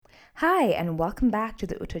Hi, and welcome back to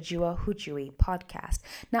the Utajua Hujui podcast.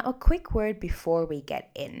 Now, a quick word before we get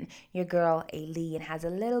in. Your girl, Aileen, has a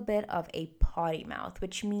little bit of a potty mouth,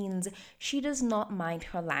 which means she does not mind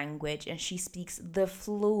her language and she speaks the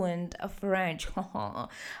fluent French.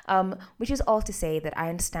 Which is all to say that I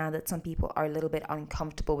understand that some people are a little bit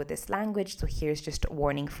uncomfortable with this language, so here's just a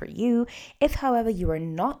warning for you. If, however, you are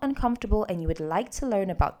not uncomfortable and you would like to learn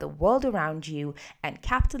about the world around you and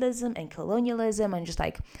capitalism and colonialism and just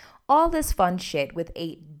like all this fun shit with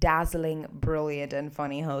a dazzling, brilliant, and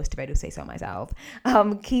funny host, if I do say so myself.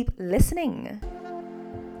 Keep listening.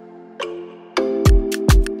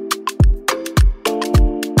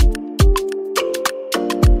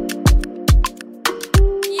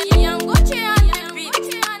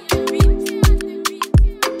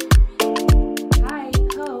 Hi,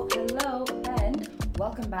 ho, hello, and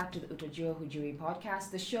welcome back to the Utajua Hujui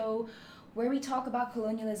podcast, the show where we talk about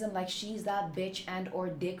colonialism like she's that bitch and or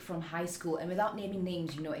dick from high school, and without naming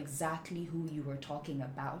names, you know exactly who you were talking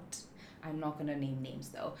about. I'm not gonna name names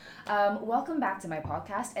though. Welcome back to my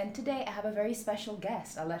podcast, and today I have a very special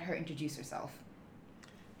guest. I'll let her introduce herself.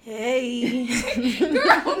 Hey.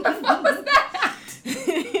 Girl, what the fuck was that?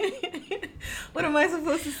 What am I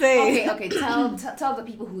supposed to say? Okay, tell the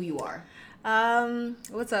people who you are.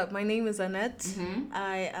 What's up? My name is Annette. Mm-hmm.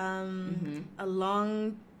 I am a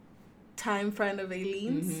long time friend of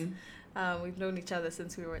Aileen's. We've known each other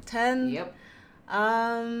since we were 10. Yep.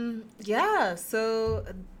 So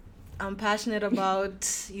I'm passionate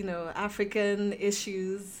about, African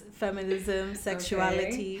issues, feminism,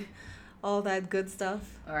 sexuality, all that good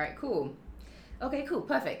stuff. All right, cool. Okay, cool,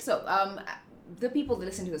 perfect. So, the people that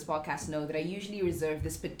listen to this podcast know that I usually reserve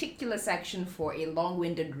this particular section for a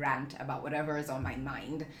long-winded rant about whatever is on my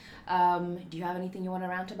mind. Do you have anything you want to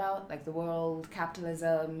rant about? Like the world,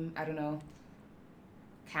 capitalism, I don't know,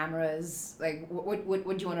 cameras? Like, what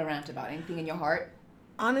do you want to rant about? Anything in your heart?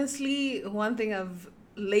 Honestly, one thing I've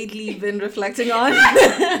lately been reflecting on.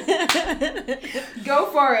 Go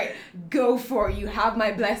for it. You have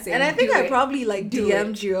my blessing. And I think I probably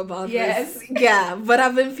DM'd you about this. Yeah, but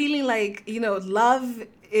I've been feeling like, love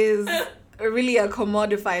is really a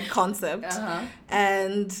commodified concept.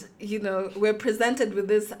 And, we're presented with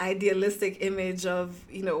this idealistic image of,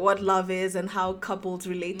 what love is and how couples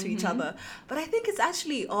relate to each other. But I think it's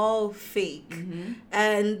actually all fake.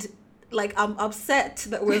 And I'm upset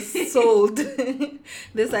that we're sold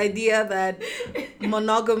this idea that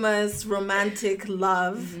monogamous romantic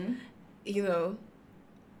love,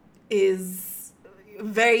 is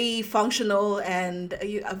very functional and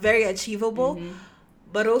very achievable.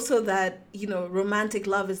 But also that, romantic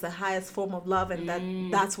love is the highest form of love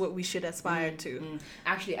and that's what we should aspire to.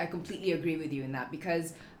 Actually, I completely agree with you in that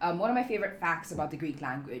because one of my favorite facts about the Greek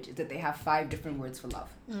language is that they have 5 different words for love.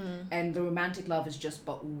 And the romantic love is just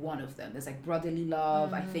but one of them. There's brotherly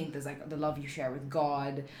love. I think there's the love you share with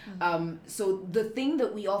God. So the thing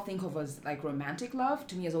that we all think of as romantic love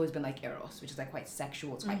to me has always been eros, which is quite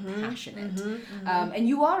sexual. It's quite passionate. And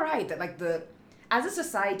you are right that as a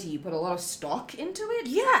society, you put a lot of stock into it.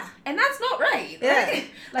 Yeah. And that's not right. Yeah.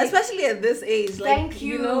 Especially at this age. Thank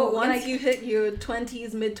you. Once you hit your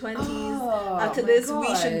 20s, mid-20s, after this,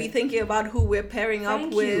 we should be thinking about who we're pairing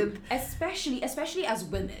up with. Especially as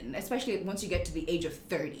women, especially once you get to the age of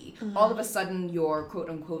 30, all of a sudden your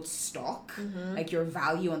quote-unquote stock, your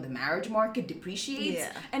value on the marriage market depreciates.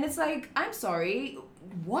 Yeah. And it's I'm sorry,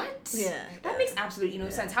 what? Yeah. That makes absolutely no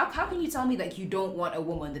sense. How can you tell me that you don't want a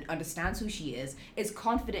woman that understands who she is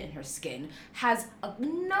confident in her skin, has a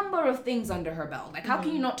number of things under her belt? How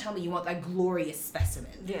can you not tell me you want that glorious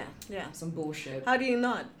specimen? Yeah. Some bullshit. How do you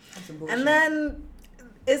not? Some bullshit. And then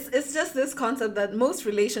it's just this concept that most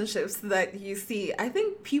relationships that you see, I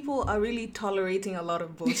think people are really tolerating a lot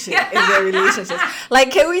of bullshit in their relationships.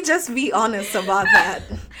 Can we just be honest about that?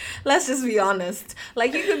 Let's just be honest.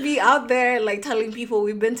 You could be out there telling people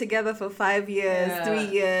we've been together for 5 years, 3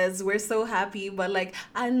 years, we're so happy, but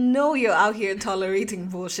I know you're out here tolerating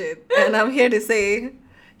bullshit, and I'm here to say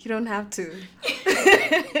you don't have to.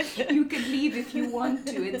 You could leave if you want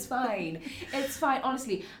to. It's fine,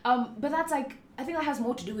 honestly. But that's I think that has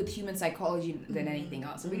more to do with human psychology than anything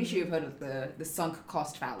else. I'm pretty sure you've heard of the sunk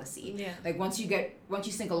cost fallacy. Yeah. Once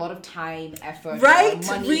you sink a lot of time, effort,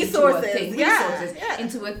 money resources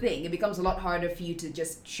into a thing, it becomes a lot harder for you to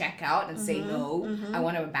just check out and say no. I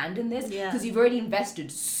want to abandon this because you've already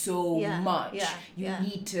invested so much. You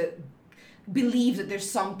need to believe that there's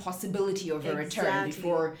some possibility of a return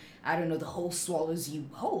before, I don't know, the whole swallows you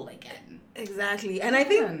whole again. Exactly. And I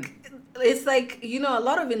think it's a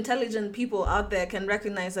lot of intelligent people out there can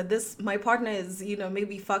recognize that my partner is,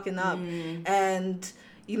 maybe fucking up. And,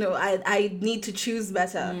 I need to choose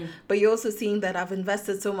better. But you're also seeing that I've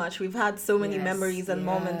invested so much. We've had so many memories and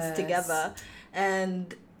moments together,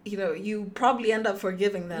 and you probably end up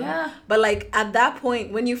forgiving them. Yeah. But like at that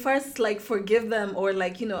point, when you first like forgive them or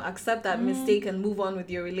like, accept that mistake and move on with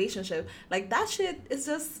your relationship, like that shit is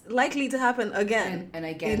just likely to happen again. And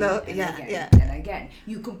again. And again.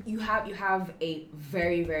 You have a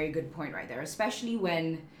very, very good point right there, especially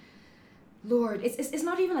when, Lord, it's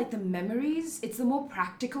not even like the memories, it's the more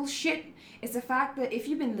practical shit. It's the fact that if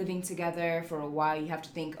you've been living together for a while, you have to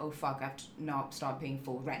think, oh fuck, I have to not start paying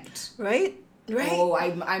full rent. Right. Oh,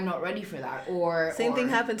 I'm not ready for that. Or same thing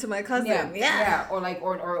happened to my cousin. Yeah. Or like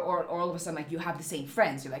or all of a sudden, like, you have the same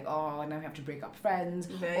friends. You're like, oh, now we have to break up friends.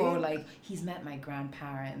 Right. Or like, he's met my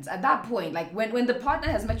grandparents. At that point, like when the partner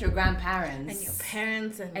has met your grandparents and your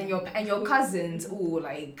parents and your cousins,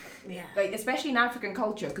 like especially in African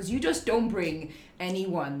culture, because you just don't bring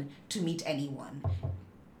anyone to meet anyone.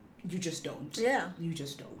 You just don't. Yeah. You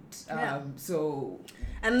just don't. Yeah. So.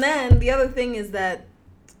 And then the other thing is that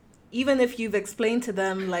even if you've explained to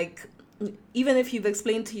them, like, even if you've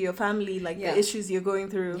explained to your family, like, the issues you're going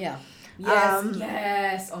through. Yeah.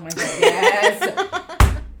 Yes. Oh my God,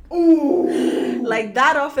 yes. Ooh. Like,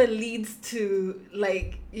 that often leads to,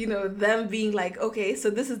 like, them being like, okay, so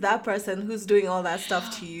this is that person who's doing all that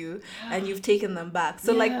stuff to you, and you've taken them back.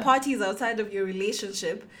 So, like, parties outside of your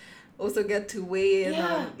relationship also get to weigh in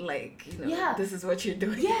on, like, this is what you're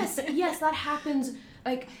doing. Yes, that happens,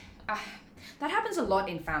 like... that happens a lot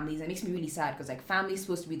in families. It makes me really sad because, like, family is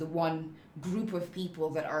supposed to be the one group of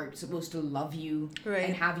people that are supposed to love you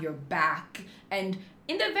and have your back, and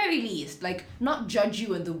in the very least, like, not judge you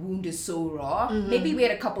when the wound is so raw. Maybe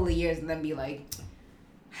wait a couple of years and then be like,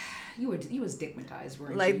 you was stigmatized,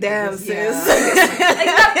 weren't like, you? damn, sis. Like,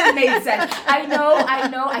 that made sense. I know.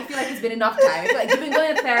 I feel like it's been enough time. I feel like you've been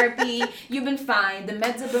going to therapy. You've been fine. The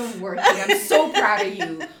meds have been working. I'm so proud of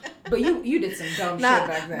you. But you did some dumb shit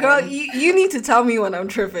back then. Girl, you need to tell me when I'm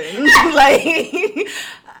tripping. like,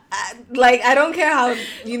 I don't care how,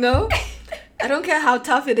 I don't care how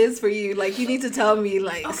tough it is for you. Like, you need to tell me,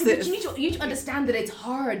 like, okay, but you need to understand that it's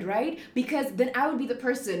hard, right? Because then I would be the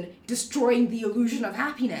person destroying the illusion of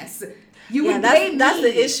happiness. You would blame me. That's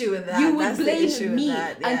the issue with that. You would blame me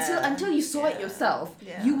until you saw it yourself.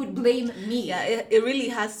 Yeah. You would blame me. Yeah, it really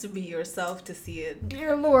has to be yourself to see it.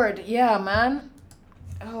 Dear Lord, yeah, man.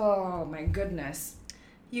 Oh my goodness.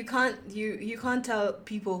 You can't tell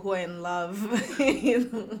people who are in love. By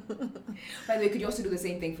the way, could you also do the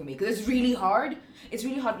same thing for me? Because it's really hard. It's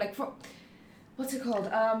really hard. Like, what's it called?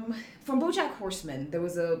 From BoJack Horseman, there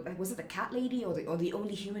was was it the cat lady or the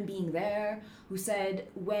only human being there who said,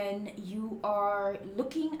 when you are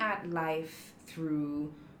looking at life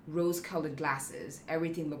through rose-colored glasses,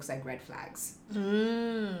 everything looks like red flags.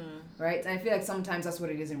 Right? And I feel like sometimes that's what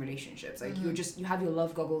it is in relationships. Like, you have your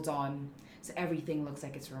love goggles on, so everything looks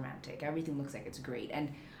like it's romantic. Everything looks like it's great.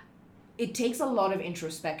 And it takes a lot of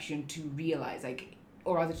introspection to realize, like,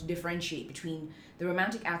 or rather to differentiate between the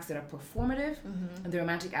romantic acts that are performative and the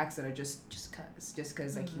romantic acts that are just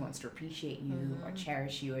because like, he wants to appreciate you or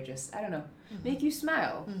cherish you or just, I don't know, make you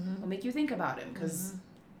smile or make you think about him because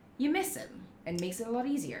you miss him, and makes it a lot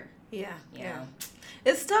easier. Yeah.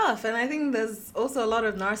 It's tough, and I think there's also a lot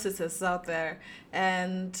of narcissists out there.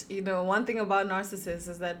 And, one thing about narcissists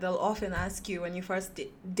is that they'll often ask you when you first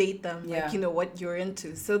date them, like, what you're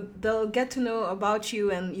into. So they'll get to know about you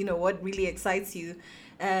and, what really excites you.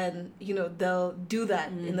 And, they'll do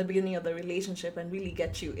that in the beginning of the relationship and really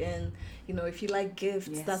get you in. If you like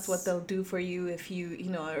gifts, that's what they'll do for you. If you,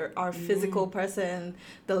 are a physical person,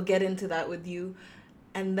 they'll get into that with you.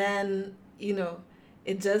 And then,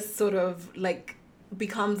 it just sort of, like,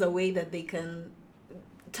 becomes a way that they can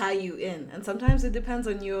tie you in. And sometimes it depends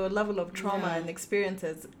on your level of trauma and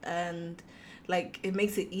experiences, and like, it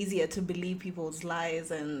makes it easier to believe people's lies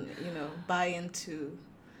and buy into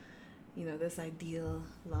this ideal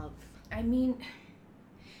love. I mean,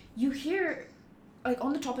 you hear, like,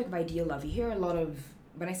 on the topic of ideal love, you hear a lot of,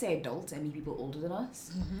 when I say adults, I mean people older than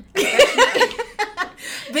us.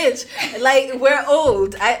 Bitch, like, we're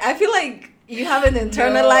old. I feel like you haven't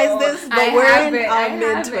internalized this, but we're in our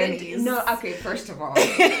mid-20s. No, okay, first of all,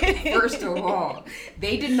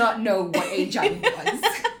 they did not know what age I was.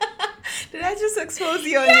 Did I just expose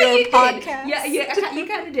you on your podcast? Did. Yeah, you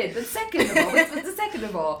kind of did. But second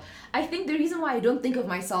of all, I think the reason why I don't think of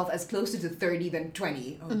myself as closer to 30 than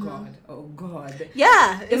 20, oh God.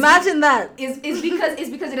 Yeah, imagine that. Is because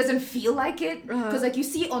it doesn't feel like it. Because, like, you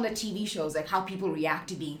see on the TV shows, like, how people react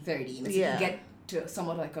to being 30. You get to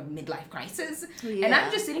somewhat like a midlife crisis. Yeah. And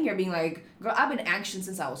I'm just sitting here being like, girl, I've been anxious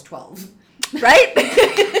since I was 12. Right?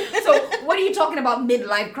 So what are you talking about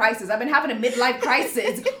midlife crisis? I've been having a midlife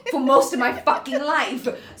crisis for most of my fucking life.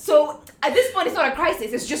 So at this point, it's not a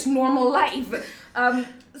crisis. It's just normal life.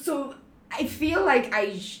 So I feel like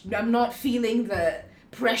I'm not feeling the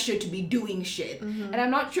pressure to be doing shit. And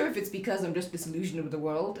I'm not sure if it's because I'm just disillusioned with the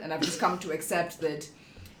world and I've just come to accept that,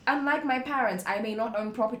 unlike my parents, I may not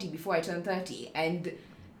own property before I turn 30. And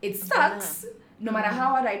it sucks. No matter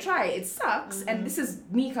how hard I try, it sucks. And this is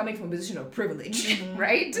me coming from a position of privilege,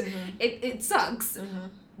 right? It sucks.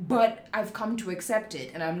 But I've come to accept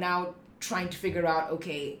it. And I'm now trying to figure out,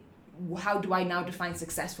 okay, how do I now define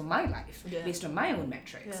success for my life based on my own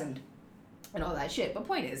metrics and all that shit. But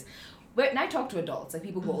point is, when I talk to adults, like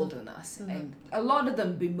people who are older than us, and a lot of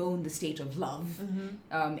them bemoan the state of love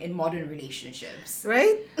in modern relationships.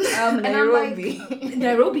 Right? And Nairobi. I'm like,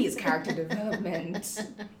 Nairobi is character development.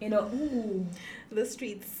 Ooh. The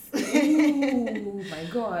streets. Ooh, my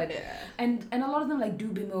God. Yeah. And a lot of them like do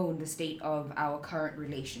bemoan the state of our current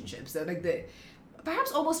relationships. So like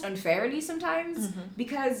perhaps almost unfairly sometimes,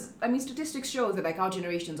 because I mean statistics show that like our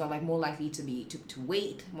generations are like more likely to be to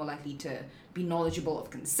wait, more likely to be knowledgeable of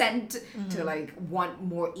consent, to like want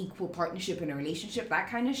more equal partnership in a relationship, that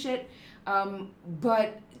kind of shit.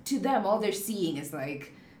 But to them, all they're seeing is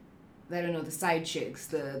like, I don't know, the side chicks,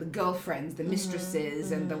 the girlfriends, the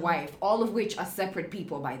mistresses, and the wife, all of which are separate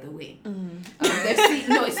people, by the way. No,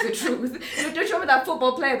 it's the truth. Don't you remember that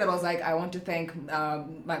football player that was like, I want to thank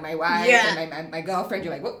my wife and my girlfriend?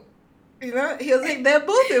 You're like, what? You know, he was like, they're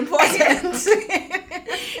both important.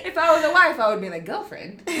 If I was a wife, I would be like,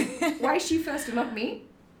 girlfriend, why is she first and not me?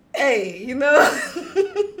 Hey, you know.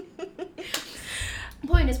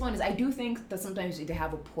 Point is, I do think that sometimes they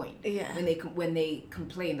have a point when they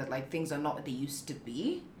complain that like things are not what they used to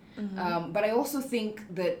be. But I also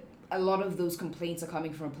think that a lot of those complaints are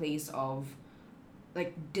coming from a place of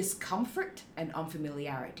like discomfort and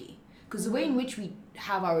unfamiliarity. Because the way in which we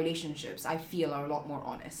have our relationships, I feel, are a lot more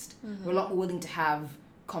honest. We're a lot more willing to have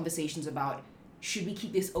conversations about, should we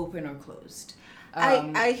keep this open or closed?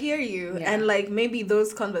 I hear you. And like maybe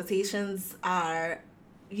those conversations are,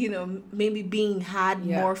 you know, maybe being had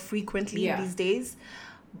more frequently these days.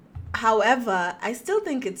 However, I still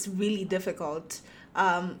think it's really difficult.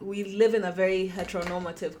 We live in a very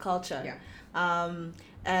heteronormative culture.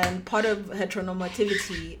 And part of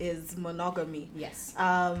heteronormativity is monogamy. Yes.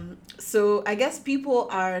 So I guess people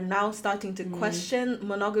are now starting to question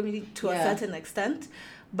monogamy to a certain extent,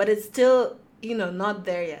 but it's still, you know, not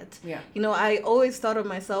there yet. You know, I always thought of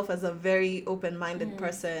myself as a very open-minded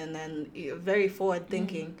person and very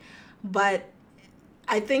forward-thinking, but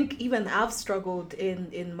I think even I've struggled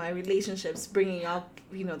in my relationships bringing up,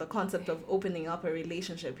 you know, the concept of opening up a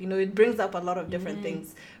relationship. You know, it brings up a lot of different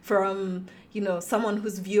things from, you know, someone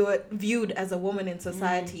who's viewed as a woman in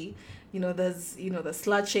society. You know, there's, you know, the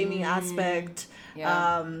slut shaming aspect.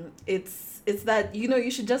 It's that, you know,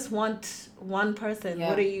 you should just want one person.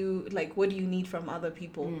 What do you need from other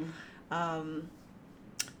people?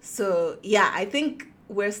 So yeah, I think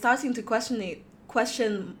we're starting to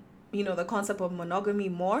question, you know, the concept of monogamy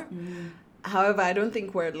more. However, I don't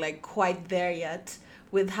think we're like quite there yet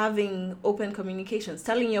with having open communications,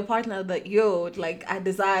 telling your partner that, yo, like, I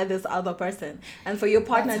desire this other person. And for your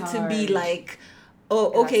partner to be like,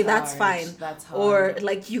 oh, okay, that's fine. That's hard. Or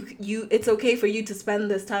like you it's okay for you to spend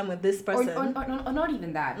this time with this person. Or not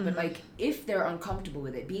even that, but like if they're uncomfortable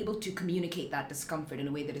with it, be able to communicate that discomfort in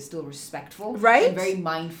a way that is still respectful, right? And very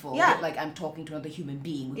mindful. That, like, I'm talking to another human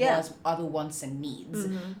being who has other wants and needs,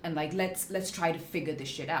 and like let's try to figure this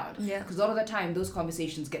shit out. Because a lot of the time those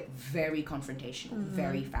conversations get very confrontational,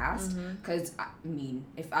 very fast. Because I mean,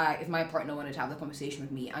 if my partner wanted to have the conversation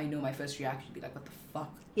with me, I know my first reaction would be like, what the fuck?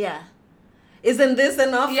 Isn't this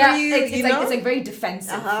enough for you? It's like very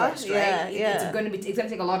defensive first, right? It's gonna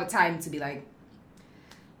take a lot of time to be like,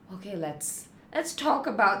 okay, let's talk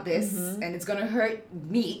about this, and it's gonna hurt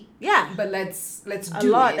me. But let's do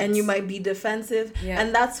a lot, it. and you might be defensive,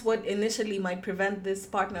 and that's what initially might prevent this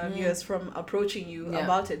partner of yours from approaching you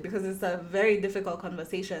about it, because it's a very difficult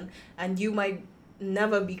conversation, and you might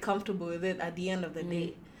never be comfortable with it at the end of the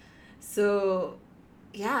day. So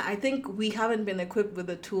yeah, I think we haven't been equipped with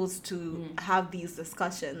the tools to have these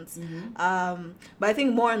discussions. But I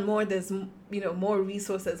think more and more there's, you know, more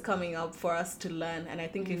resources coming up for us to learn. And I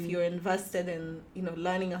think if you're invested in, you know,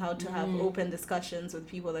 learning how to have open discussions with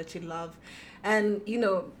people that you love, and, you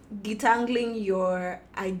know, detangling your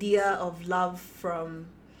idea of love from,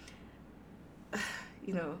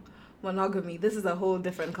 you know, monogamy. This is a whole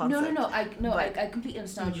different concept. I completely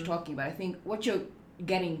understand what you're talking about. I think what you're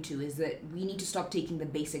getting to is that we need to stop taking the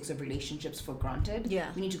basics of relationships for granted. Yeah.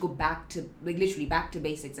 We need to go back to, like, literally back to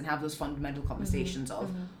basics and have those fundamental conversations of,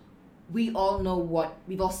 we all know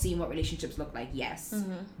we've all seen what relationships look like, yes,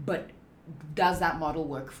 but does that model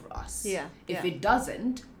work for us? Yeah. If it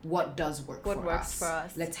doesn't, what does work for us? What works for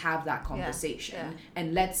us? Let's have that conversation. Yeah.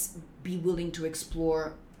 And let's be willing to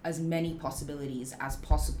explore as many possibilities as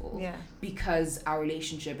possible, because our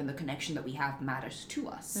relationship and the connection that we have matters to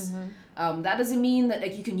us. That doesn't mean that,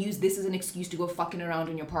 like, you can use this as an excuse to go fucking around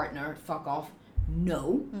on your partner. Fuck off.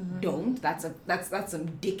 No, don't. That's some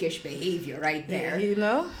dickish behavior right there. You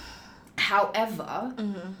know? However,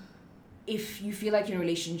 if you feel like you're in a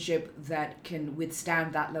relationship that can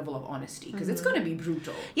withstand that level of honesty, because it's going to be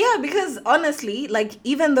brutal. Yeah, because honestly, like,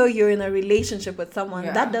 even though you're in a relationship with someone,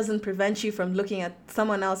 that doesn't prevent you from looking at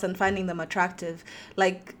someone else and finding them attractive.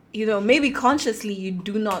 Like, you know, maybe consciously you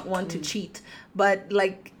do not want to cheat, but,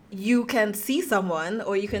 like, you can see someone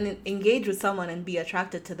or you can engage with someone and be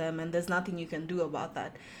attracted to them, and there's nothing you can do about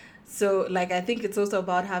that. So, like, I think it's also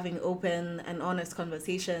about having open and honest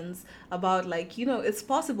conversations about, like, you know, it's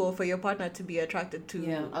possible for your partner to be attracted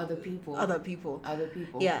to other people.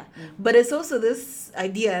 Yeah. But it's also this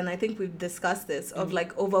idea, and I think we've discussed this, of,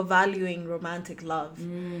 like, overvaluing romantic love.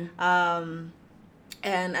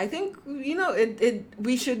 And I think, you know,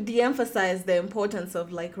 we should de-emphasize the importance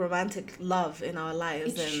of, like, romantic love in our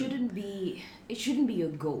lives. It shouldn't be a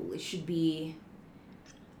goal. It should be,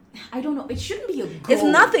 I don't know, it shouldn't be a goal. It's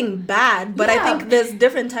nothing bad, but I think there's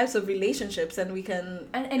different types of relationships, and we can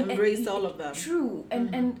embrace all of them. True.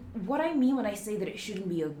 And what I mean when I say that it shouldn't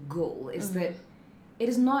be a goal is that it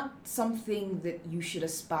is not something that you should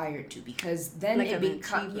aspire to, because then like it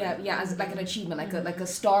becomes as like an achievement, like a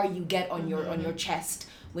star you get on your chest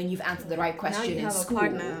when you've answered the right question in school. A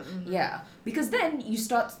partner. Yeah, because then you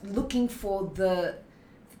start looking for the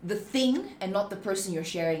thing and not the person you're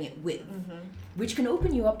sharing it with, which can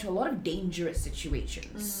open you up to a lot of dangerous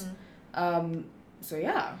situations. So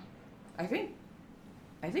yeah, I think.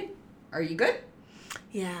 Are you good?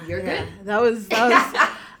 Yeah, you're good. That was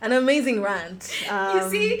an amazing rant. You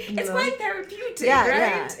see, it's quite therapeutic,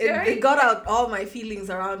 right? Yeah, it got out all my feelings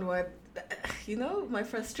around what, you know, my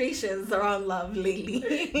frustrations around love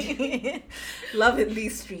lately. Love in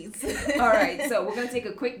these streets. All right, so we're gonna take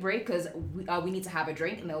a quick break because we need to have a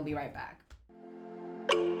drink, and then we'll be right back.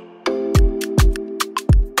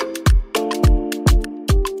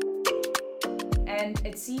 And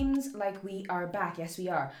it seems like we are back. Yes, we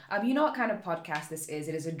are. You know what kind of podcast this is?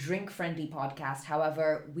 It is a drink-friendly podcast.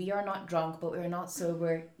 However, we are not drunk, but we're not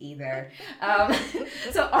sober either.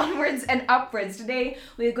 So onwards and upwards. Today,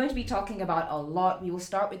 we're going to be talking about a lot. We will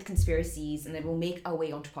start with conspiracies, and then we'll make our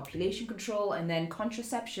way onto population control, and then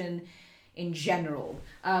contraception in general.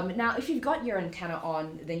 Now, if you've got your antenna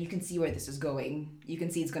on, then you can see where this is going. You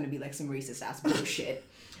can see it's going to be like some racist-ass bullshit.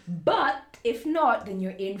 But if not, then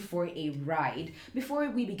you're in for a ride. Before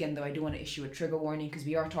we begin, though, I do want to issue a trigger warning because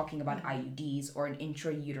we are talking about IUDs, or an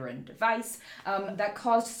intrauterine device, that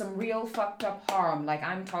caused some real fucked up harm. Like,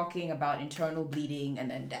 I'm talking about internal bleeding and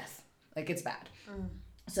then death. Like, it's bad.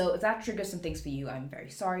 So if that triggers some things for you, I'm very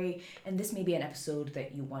sorry. And this may be an episode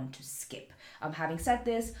that you want to skip. Having said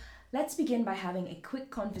this, let's begin by having a quick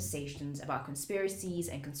conversations about conspiracies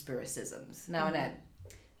and conspiracisms. Now, Annette,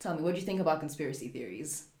 tell me, what do you think about conspiracy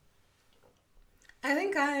theories? I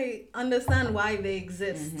think I understand why they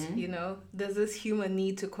exist, you know. There's this human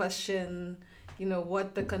need to question, you know,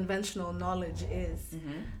 what the conventional knowledge is.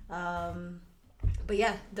 But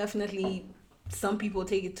yeah, definitely some people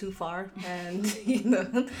take it too far, and, you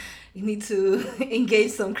know, you need to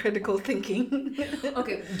engage some critical thinking.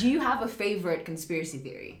 Okay, do you have a favorite conspiracy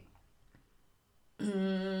theory?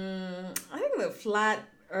 I think the flat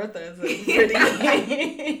earthers are pretty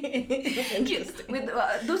interesting.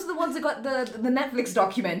 Those are the ones that got the Netflix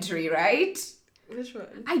documentary, right? Which one?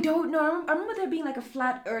 I don't know. I remember there being like a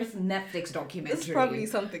flat earth Netflix documentary. It's probably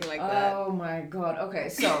something like that. Oh my god. Okay,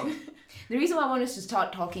 so the reason why I want us to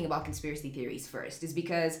start talking about conspiracy theories first is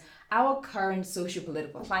because our current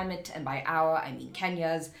socio-political climate, and by our I mean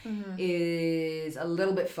Kenya's, is a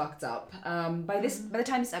little bit fucked up. By the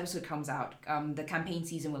time this episode comes out, the campaign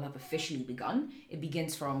season will have officially begun. It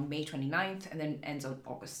begins from May 29th and then ends on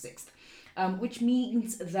August 6th, which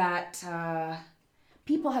means that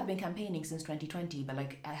people have been campaigning since 2020, but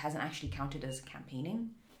like it hasn't actually counted as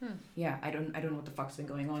campaigning. Yeah, I don't know what the fuck's been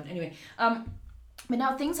going on. Anyway, but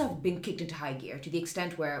now things have been kicked into high gear to the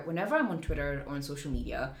extent where whenever I'm on Twitter or on social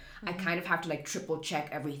media, I kind of have to like triple check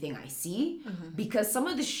everything I see, because some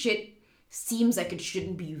of the shit seems like it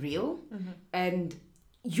shouldn't be real, and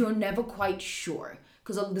you're never quite sure.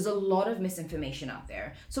 because there's a lot of misinformation out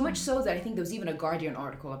there. So much so that I think there was even a Guardian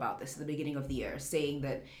article about this at the beginning of the year saying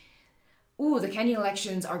that, the Kenyan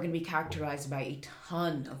elections are going to be characterized by a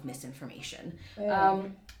ton of misinformation.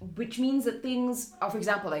 Which means that things are, for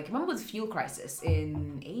example, like, remember with fuel crisis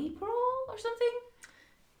in April or something?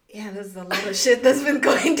 Yeah, there's a lot of shit that's been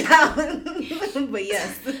going down. But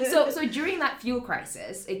yes. So during that fuel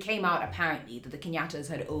crisis, it came out apparently that the Kenyattas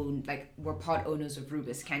were part owners of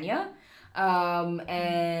Rubis Kenya. And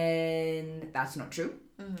that's not true.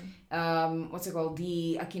 What's it called?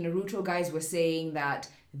 The Akina Ruto guys were saying that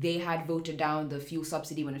they had voted down the fuel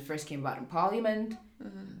subsidy when it first came about in Parliament.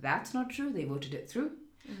 That's not true. They voted it through.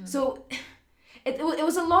 So it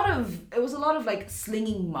was a lot of like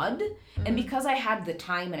slinging mud, and because I had the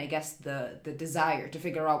time and I guess the desire to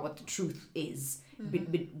figure out what the truth is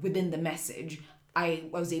within the message, I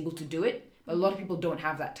was able to do it. But a lot of people don't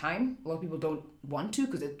have that time. A lot of people don't want to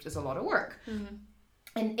because it's a lot of work.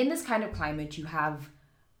 And in this kind of climate, you have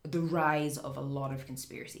the rise of a lot of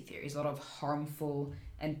conspiracy theories, a lot of harmful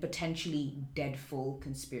and potentially deadful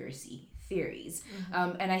conspiracy theories.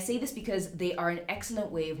 And I say this because they are an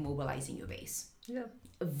excellent way of mobilizing your base. Yeah.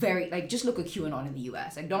 Just look at QAnon in the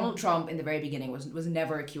US. Like Donald Trump in the very beginning was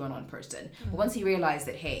never a QAnon person. But once he realized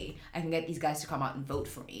that, hey, I can get these guys to come out and vote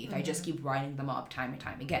for me if I just keep writing them up time and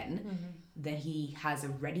time again, then he has a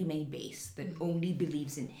ready-made base that only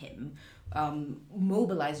believes in him,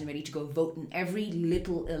 mobilized and ready to go vote in every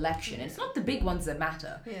little election. And it's not the big ones that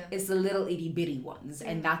matter. It's the little itty-bitty ones,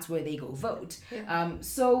 and that's where they go vote.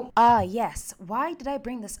 Yes. Why did I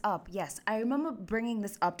bring this up? Yes, I remember bringing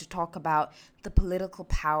this up to talk about the political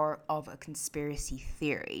power of a conspiracy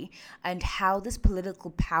theory and how this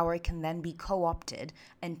political power can then be co-opted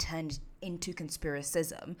and turned into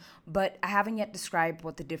conspiracism. But I haven't yet described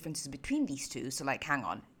what the difference is between these two, so hang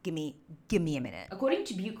on. Give me a minute. According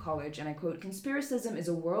to Butte College, and I quote, "Conspiracism is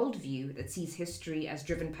a worldview that sees history as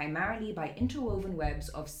driven primarily by interwoven webs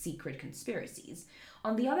of secret conspiracies.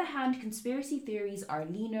 On the other hand, conspiracy theories are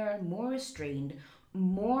leaner, more restrained,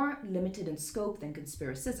 more limited in scope than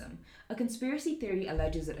conspiracism. A conspiracy theory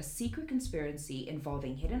alleges that a secret conspiracy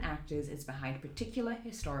involving hidden actors is behind particular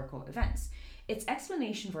historical events. Its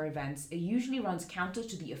explanation for events usually runs counter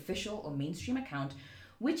to the official or mainstream account,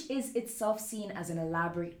 which is itself seen as an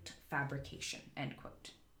elaborate fabrication." End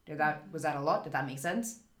quote. Was that a lot? Did that make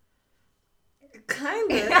sense?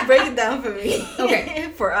 Kind of. Break it down for me. Okay.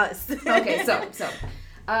 For us. Okay, so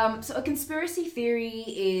a conspiracy theory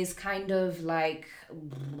is kind of like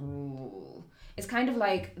the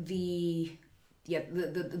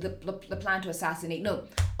plan to assassinate,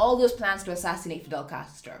 all those plans to assassinate Fidel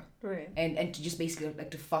Castro, right, and to just basically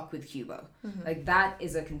to fuck with Cuba, that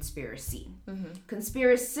is a conspiracy.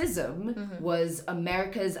 Conspiracism was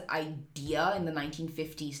America's idea in the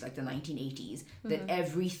 1950s, the 1980s, that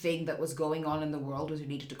everything that was going on in the world was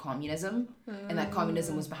related to communism, and that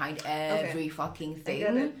communism was behind every fucking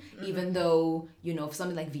thing, even though, for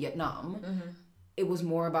something like Vietnam, it was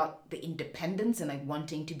more about the independence and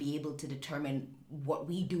wanting to be able to determine what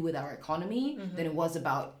we do with our economy than it was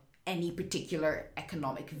about any particular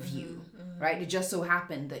economic view, right? It just so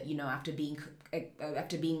happened that,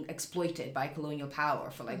 after being exploited by colonial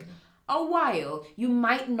power for a while, you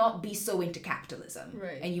might not be so into capitalism,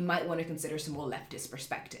 right, and you might want to consider some more leftist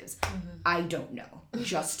perspectives. I don't know,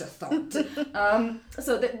 just a thought.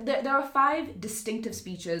 So there are 5 distinctive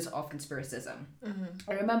speeches of conspiracism.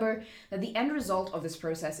 I remember that the end result of this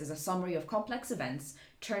process is a summary of complex events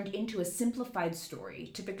turned into a simplified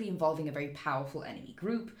story, typically involving a very powerful enemy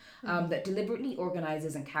group that deliberately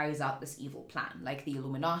organizes and carries out this evil plan, like the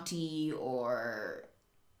Illuminati or...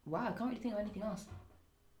 Wow, I can't really think of anything else.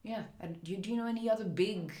 Yeah, and do you know any other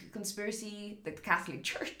big conspiracy? The Catholic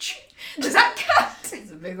Church. Does that count? It's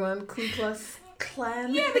a big one. Ku Klux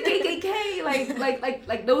Klan. Yeah, the KKK,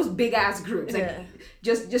 like those big ass groups,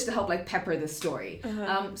 just to help pepper the story.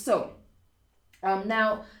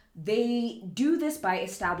 Now they do this by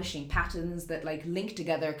establishing patterns that link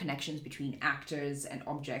together connections between actors and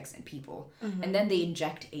objects and people, and then they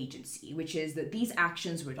inject agency, which is that these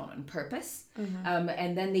actions were done on purpose,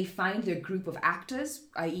 and then they find their group of actors,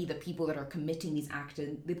 i.e. the people that are committing these actions,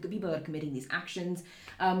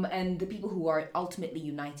 and the people who are ultimately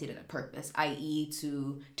united in a purpose, i.e.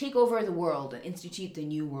 to take over the world and institute the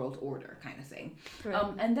new world order kind of thing.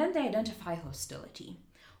 Right. And then they identify hostility.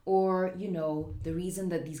 Or, the reason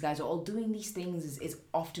that these guys are all doing these things is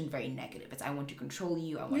often very negative. It's, I want to control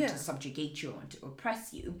you, I want to subjugate you, I want to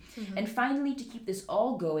oppress you. And finally, to keep this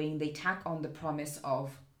all going, they tack on the promise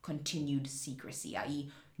of continued secrecy, i.e.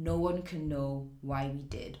 no one can know why we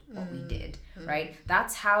did what we did, right?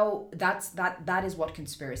 That is what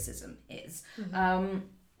conspiracism is.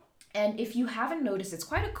 And if you haven't noticed, it's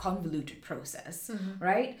quite a convoluted process,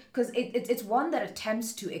 right? Because it's one that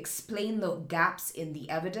attempts to explain the gaps in the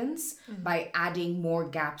evidence by adding more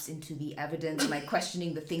gaps into the evidence, by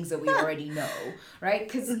questioning the things that we already know, right?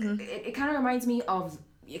 Because it kind of reminds me of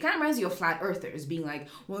flat earthers being like,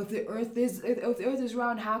 well, if the earth is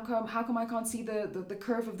round, how come I can't see the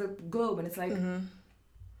curve of the globe? And it's like,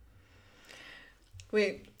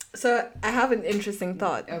 wait. So I have an interesting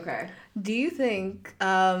thought. Okay. Do you think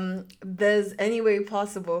there's any way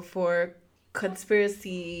possible for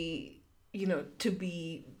conspiracy, to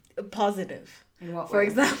be positive? In what way? For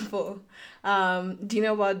example, do you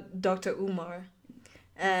know about Dr. Umar?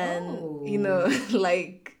 And,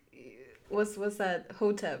 like, what's that?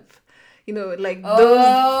 Hotep. Like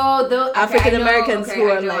those African Americans who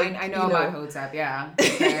are like, I know about Hotep, yeah.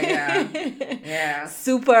 Okay, yeah.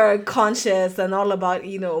 Super conscious and all about,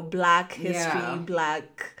 Black history,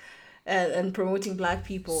 Black, and promoting Black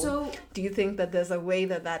people. So, do you think that there's a way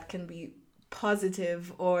that can be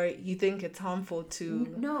positive, or you think it's harmful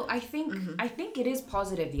to? No, I think it is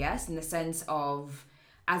positive, yes, in the sense of,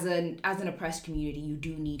 as an oppressed community, you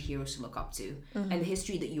do need heroes to look up to. And the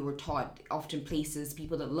history that you were taught often places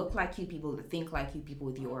people that look like you, people that think like you, people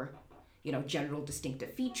with your, general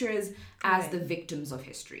distinctive features as the victims of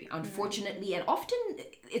history. Unfortunately, and often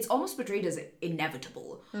it's almost portrayed as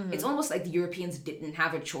inevitable. It's almost like the Europeans didn't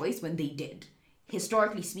have a choice when they did.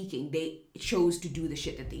 Historically speaking, they chose to do the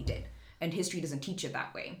shit that they did. And history doesn't teach it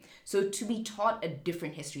that way. So to be taught a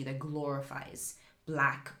different history that glorifies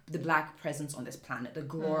the black presence on this planet, that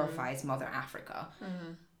glorifies Mother Africa,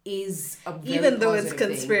 is a very even though it's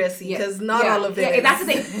conspiracy, because not all of it. Yeah, that's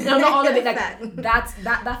the thing. No, not all of it. Like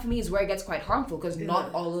that for me is where it gets quite harmful, because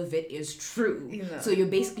not all of it is true. So you're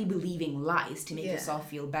basically believing lies to make yourself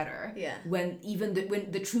feel better. Yeah. When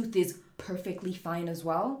when the truth is perfectly fine as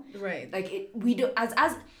well. Right. Like we do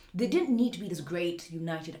as there didn't need to be this great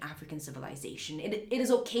united African civilization. It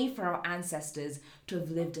is okay for our ancestors to have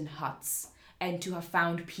lived in huts and to have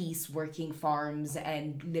found peace working farms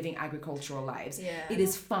and living agricultural lives. Yeah. It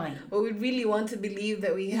is fine. But we really want to believe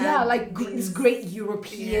that we have these great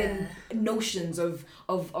European notions of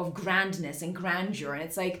grandness and grandeur. And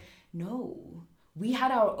it's like, no, we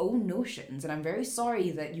had our own notions, and I'm very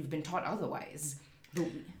sorry that you've been taught otherwise.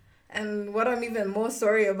 And what I'm even more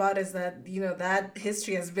sorry about is that, that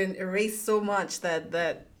history has been erased so much that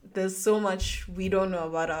there's so much we don't know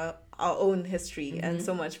about our own history, and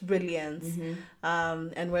so much brilliance.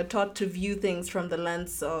 And we're taught to view things from the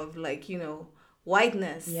lens of, like,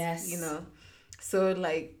 whiteness. Yes. So,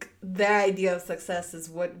 like, their idea of success is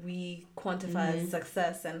what we quantify as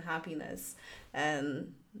success and happiness.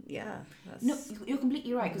 And no, you're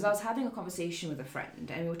completely right, because I was having a conversation with a friend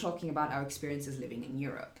and we were talking about our experiences living in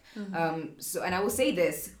Europe. So, and I will say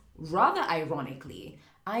this rather ironically,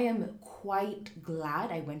 I am quite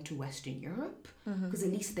glad I went to Western Europe, because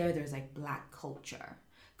at least there's like Black culture.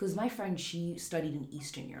 Because my friend, she studied in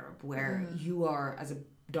Eastern Europe, where you are, as a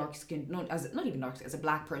dark-skinned, not even dark-skinned, as a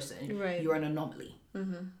Black person, right, you're an anomaly.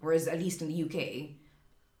 Whereas at least in the UK,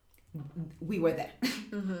 we were there.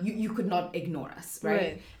 You could not ignore us,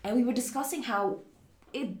 right? And we were discussing how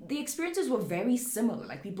the experiences were very similar.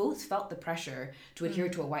 Like, we both felt the pressure to adhere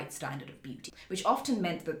to a white standard of beauty, which often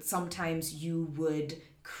meant that sometimes you would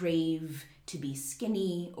crave to be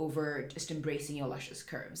skinny over just embracing your luscious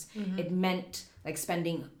curves. It meant like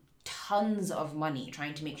spending tons of money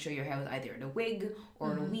trying to make sure your hair was either in a wig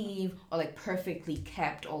or in a weave or like perfectly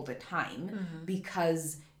kept all the time,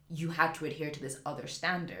 because you had to adhere to this other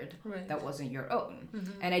standard that wasn't your own.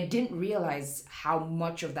 And I didn't realize how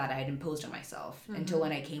much of that I had imposed on myself until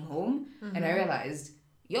when I came home and I realized,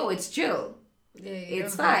 yo, it's chill. Yeah,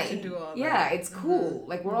 it's fine. It's cool.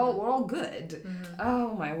 Like, we're all good.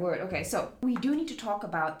 Oh my word. Okay, so we do need to talk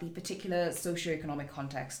about the particular socioeconomic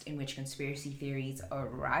context in which conspiracy theories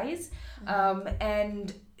arise.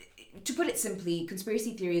 And to put it simply,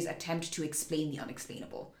 conspiracy theories attempt to explain the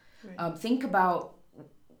unexplainable. Think about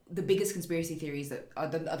the biggest conspiracy theories that are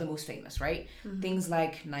the most famous, right? Things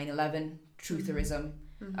like 9/11, trutherism,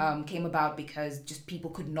 came about because just people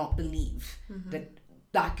could not believe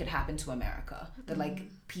that could happen to America, that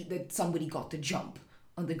that somebody got the jump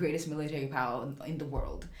on the greatest military power in the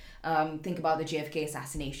world. Think about the JFK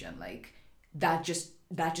assassination, like that just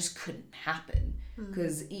couldn't happen,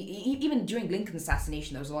 because even during Lincoln's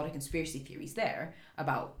assassination, there was a lot of conspiracy theories there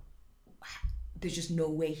about there's just no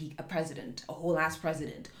way a whole ass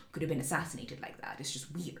president could have been assassinated like that. It's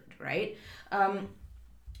just weird, right?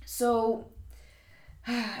 So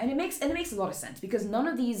And it makes a lot of sense because none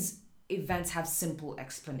of these events have simple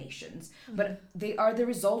explanations, but they are the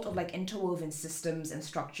result of like interwoven systems and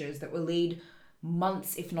structures that were laid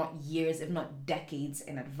months, if not years, if not decades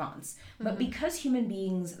in advance. But because human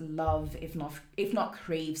beings love, if not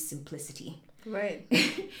crave simplicity, right?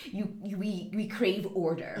 we crave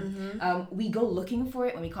order. We go looking for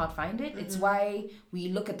it when we can't find it. It's why we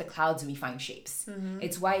look at the clouds and we find shapes.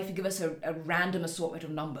 It's why if you give us a random assortment of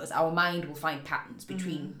numbers, our mind will find patterns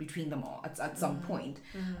between them all at some point.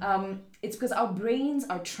 It's because our brains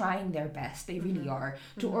are trying their best, they really are,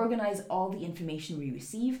 to organize all the information we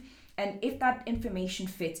receive. And if that information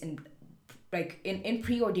fits in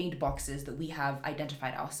preordained boxes that we have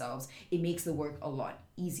identified ourselves, it makes the work a lot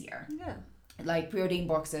easier. Yeah. Like preordained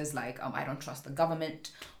boxes like I don't trust the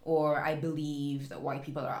government, or I believe that white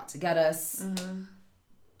people are out to get us.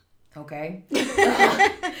 Okay.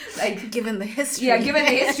 Like given the history. Yeah, given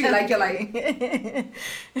the history, like you're like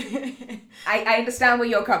I understand where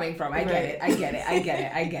you're coming from. I get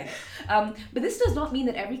it. But this does not mean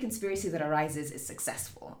that every conspiracy that arises is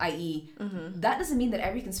successful, i.e. that doesn't mean that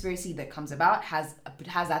every conspiracy that comes about has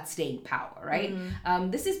that staying power, right?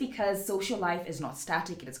 This is because social life is not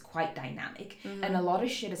static, it is quite dynamic, and a lot of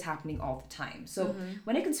shit is happening all the time. So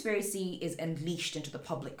when a conspiracy is unleashed into the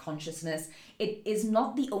public consciousness, it is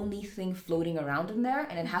not the only thing floating around in there,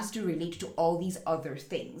 and it has to relate to all these other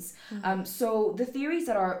things. So the theories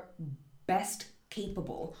that are best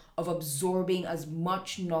capable of absorbing as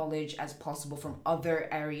much knowledge as possible from other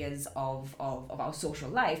areas of our social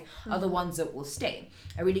life are the ones that will stay.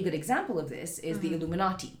 A really good example of this is the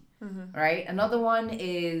Illuminati, right? Another one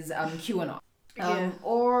is QAnon.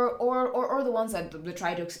 Or the ones that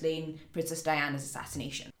try to explain Princess Diana's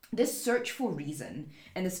assassination. This search for reason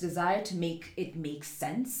and this desire to make it make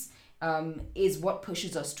sense is what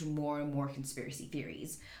pushes us to more and more conspiracy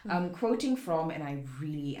theories. Quoting from, and I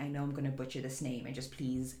know I'm going to butcher this name, and just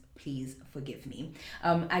please forgive me,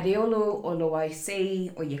 Adeolo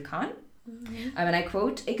Oluwaseyi Oyekan. And I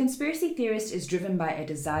quote, "A conspiracy theorist is driven by a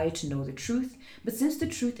desire to know the truth, but since the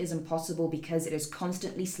truth is impossible because it is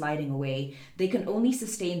constantly sliding away, they can only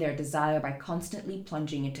sustain their desire by constantly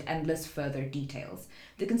plunging into endless further details.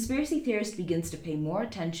 The conspiracy theorist begins to pay more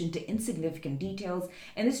attention to insignificant details,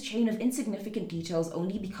 and this chain of insignificant details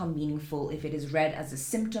only become meaningful if it is read as a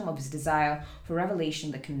symptom of his desire for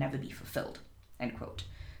revelation that can never be fulfilled." End quote.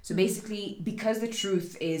 So basically, because the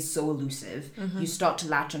truth is so elusive, you start to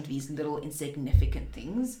latch onto these little insignificant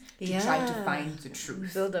things to try to find the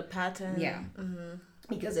truth. Build a pattern. Yeah.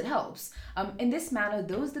 Because it helps. In this manner,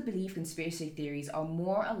 those that believe conspiracy theories are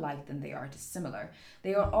more alike than they are dissimilar.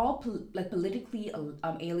 They are all politically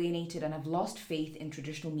alienated and have lost faith in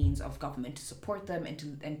traditional means of government to support them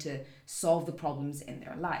and to solve the problems in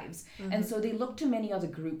their lives. And so they look to many other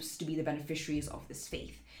groups to be the beneficiaries of this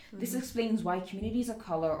faith. This explains why communities of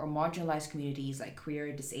color or marginalized communities like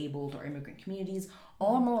queer, disabled, or immigrant communities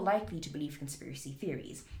are more likely to believe conspiracy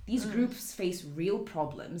theories. These groups face real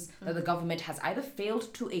problems that the government has either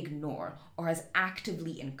failed to ignore or has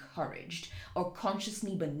actively encouraged or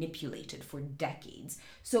consciously manipulated for decades.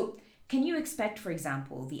 So can you expect, for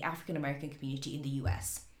example, the African American community in the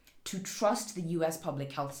US to trust the US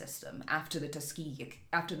public health system after the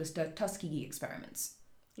Tuskegee experiments?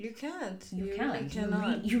 You can't. You can't. Really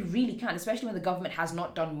cannot. You really can't, especially when the government has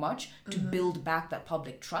not done much to build back that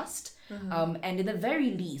public trust. And in the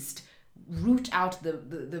very least, root out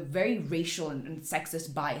the very racial and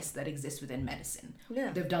sexist bias that exists within medicine.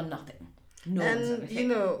 Yeah. They've done nothing. No one's done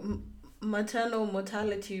anything. Maternal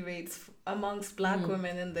mortality rates amongst Black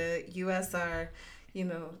women in the US are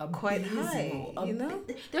quite high.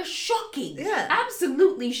 They're shocking. Yeah,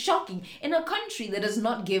 absolutely shocking. In a country that does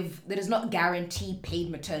not guarantee paid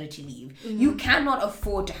maternity leave, you cannot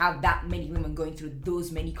afford to have that many women going through those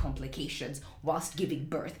many complications whilst giving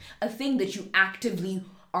birth. A thing that you actively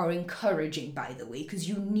are encouraging, by the way, because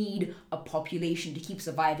you need a population to keep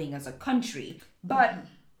surviving as a country. But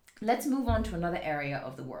let's move on to another area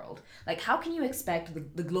of the world. Like, how can you expect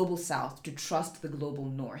the global south to trust the global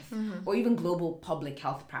north or even global public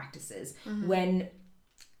health practices when,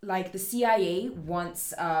 like, the CIA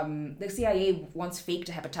wants faked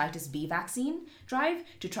a hepatitis B vaccine drive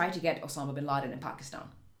to try to get Osama bin Laden in Pakistan?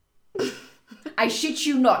 I shit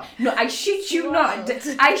you not. No, I shit you not.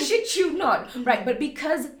 I shit you not. Right, but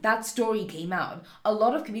because that story came out, a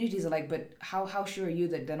lot of communities are like, but how sure are you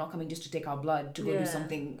that they're not coming just to take our blood to go do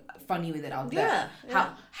something funny with it out there?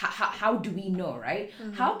 How do we know, right?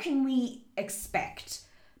 How can we expect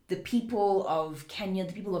the people of Kenya,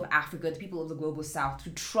 the people of Africa, the people of the global south to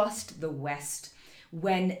trust the West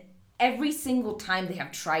when every single time they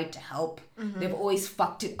have tried to help, they've always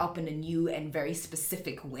fucked it up in a new and very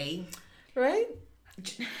specific way. Right?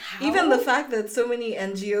 How? Even the fact that so many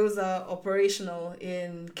NGOs are operational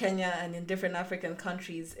in Kenya and in different African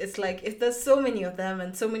countries, it's like, if there's so many of them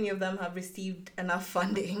and so many of them have received enough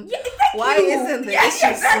funding, why isn't the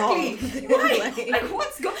issue solved? Why? Like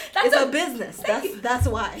what's going? It's a business. That's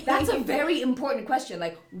why. That's a very important question.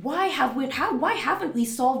 Like, why haven't we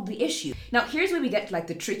solved the issue? Now, here's where we get to like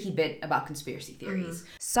the tricky bit about conspiracy theories.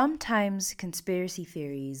 Sometimes conspiracy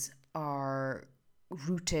theories are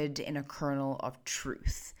rooted in a kernel of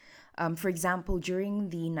truth. For example, during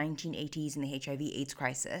the 1980s and the HIV/AIDS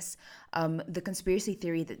crisis, the conspiracy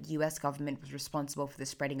theory that the US government was responsible for the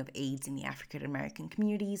spreading of AIDS in the African American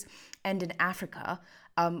communities and in Africa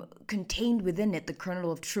contained within it the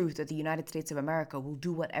kernel of truth that the United States of America will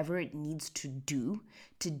do whatever it needs to do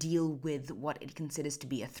to deal with what it considers to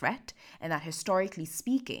be a threat, and that historically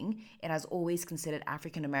speaking, it has always considered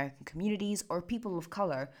African American communities or people of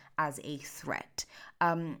color as a threat.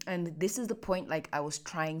 And this is the point like I was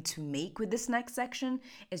trying to make with this next section.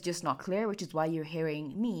 It's just not clear, which is why you're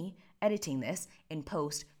hearing me editing this in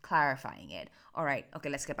post, clarifying it. All right, okay,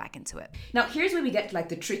 let's get back into it. Now, here's where we get to like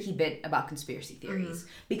the tricky bit about conspiracy theories,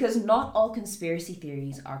 because not all conspiracy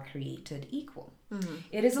theories are created equal.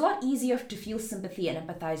 It is a lot easier to feel sympathy and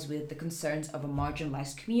empathize with the concerns of a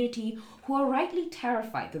marginalized community who are rightly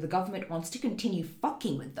terrified that the government wants to continue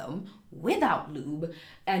fucking with them without lube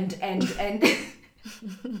and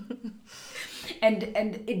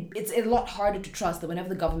it's a lot harder to trust that whenever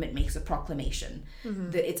the government makes a proclamation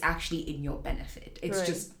that it's actually in your benefit. It's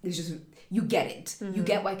just you get it. You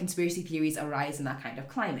get why conspiracy theories arise in that kind of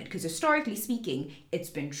climate, because historically speaking, it's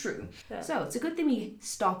been true. Yeah. So it's a good thing we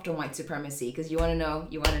stopped on white supremacy, because you want to know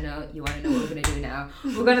what we're going to do now.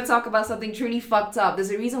 We're going to talk about something truly fucked up. There's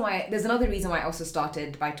another reason why I also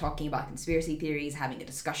started by talking about conspiracy theories, having a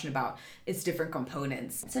discussion about its different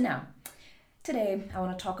components. So now, today, I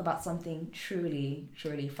want to talk about something truly,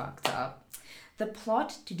 truly fucked up. The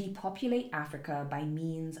plot to depopulate Africa by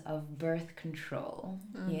means of birth control.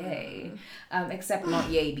 Yay. Except not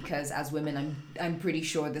yay, because as women, I'm pretty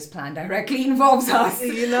sure this plan directly involves us.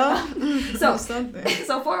 You know? So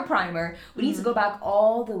for a primer, we need to go back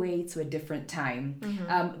all the way to a different time.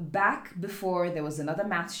 Back before there was another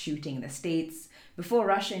mass shooting in the States, before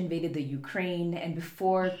Russia invaded the Ukraine, and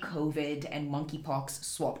before COVID and monkeypox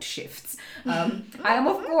swapped shifts. I am,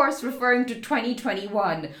 of course, referring to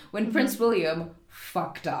 2021, when Prince William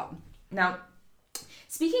fucked up. Now,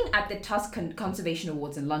 speaking at the Tusk Conservation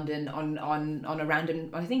Awards in London on a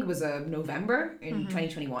random, I think it was November in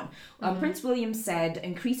 2021, Prince William said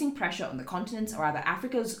increasing pressure on the continent's, or rather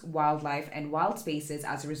Africa's, wildlife and wild spaces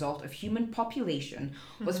as a result of human population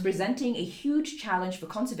was presenting a huge challenge for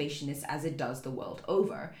conservationists as it does the world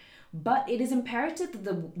over. But it is imperative that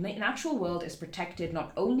the natural world is protected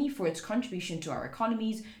not only for its contribution to our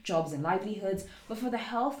economies, jobs and livelihoods, but for the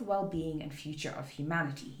health, well-being and future of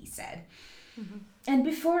humanity, he said. And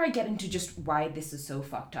before I get into just why this is so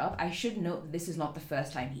fucked up, I should note that this is not the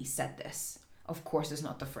first time he said this. Of course, it's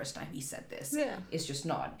not the first time he said this. Yeah. It's just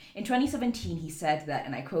not. In 2017, he said that,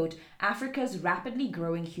 and I quote, "Africa's rapidly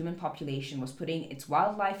growing human population was putting its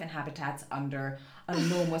wildlife and habitats under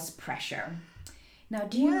enormous pressure." Now,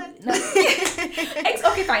 do you...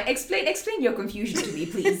 Okay, fine. Explain your confusion to me,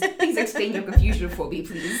 please. Please explain your confusion for me,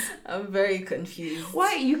 please. I'm very confused.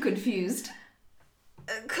 Why are you confused?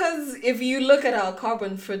 Because if you look at our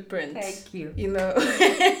carbon footprint... Thank you. You know...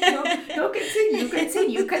 No, continue.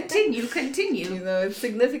 You know, it's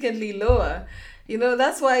significantly lower. You know,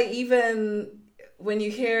 that's why even when you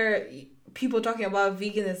hear people talking about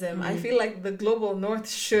veganism, I feel like the global north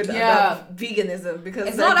should adopt veganism,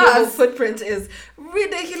 because the global footprint is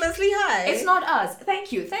ridiculously high. It's not us.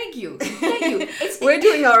 Thank you. We're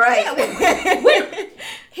doing all right.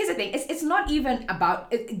 Here's the thing. It's not even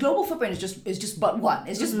about global footprint. Is just but one.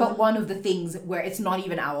 It's just but one of the things where it's not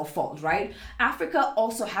even our fault, right? Africa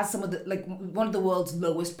also has some of the one of the world's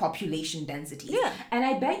lowest population densities. Yeah. And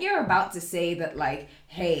I bet you're about to say that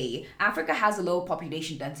hey, Africa has a low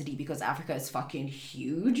population density because Africa is fucking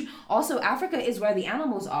huge. Also, Africa is where the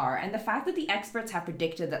animals are, and the fact that the experts have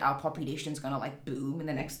predicted that our population is gonna boom in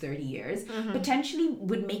the next 30 years potentially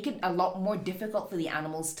would make it a lot more difficult for the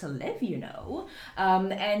animals to live, you know.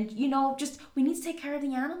 And just we need to take care of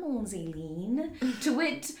the animals, Aileen. To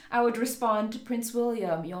which I would respond, Prince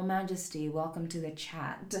William, Your Majesty, welcome to the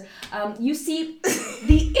chat. You see,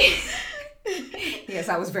 Yes,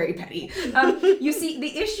 I was very petty. You see,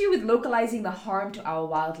 the issue with localizing the harm to our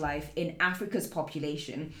wildlife in Africa's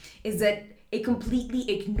population is that it completely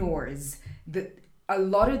ignores a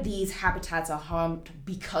lot of these habitats are harmed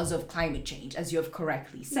because of climate change, as you have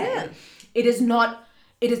correctly said. It is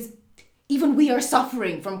even we are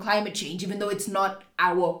suffering from climate change, even though it's not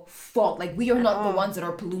our fault. Like, we are not the ones that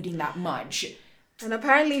are polluting that much. And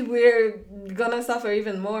apparently we're gonna suffer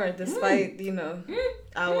even more despite,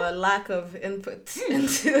 our lack of input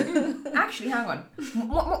into... Actually, hang on.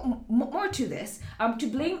 More to this. To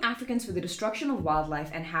blame Africans for the destruction of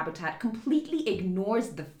wildlife and habitat completely ignores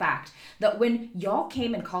the fact that when y'all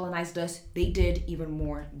came and colonized us, they did even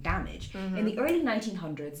more damage. In the early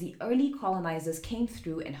 1900s, the early colonizers came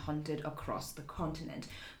through and hunted across the continent.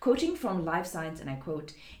 Quoting from Live Science, and I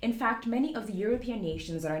quote, "In fact, many of the European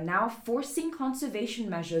nations that are now forcing conservation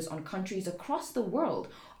measures on countries across the world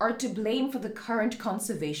are to blame for the current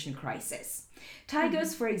conservation crisis."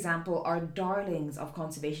 Tigers, for example, are darlings of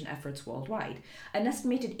conservation efforts worldwide. An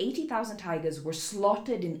estimated 80,000 tigers were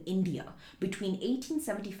slaughtered in India between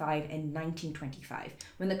 1875 and 1925,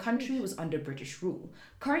 when the country was under British rule.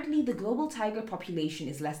 Currently, the global tiger population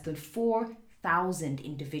is less than 4,000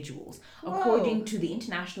 individuals, according to the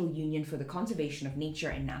International Union for the Conservation of Nature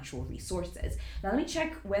and Natural Resources. Now, let me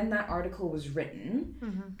check when that article was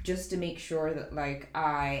written, just to make sure that, like,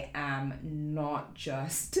 I am not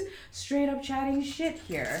just straight up chatting shit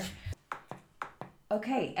here.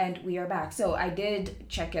 Okay, and we are back. So I did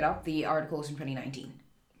check it up. The article was from 2019.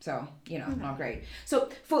 So, not great. So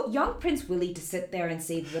for young Prince Willie to sit there and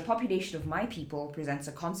say that the population of my people presents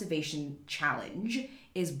a conservation challenge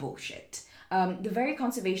is bullshit. The very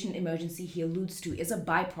conservation emergency he alludes to is a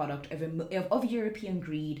byproduct of European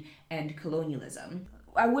greed and colonialism.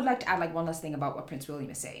 I would like to add one last thing about what Prince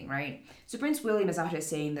William is saying, right? So Prince William is out here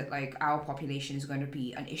saying that our population is going to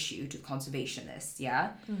be an issue to conservationists, yeah?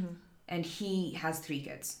 And he has 3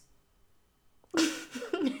 kids.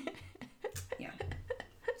 Yeah.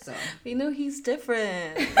 So he's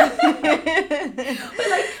different.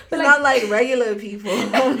 but not like regular people.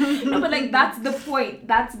 No, but that's the point.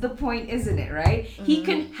 That's the point, isn't it, right? He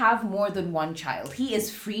can have more than one child. He is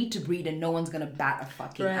free to breed and no one's gonna bat a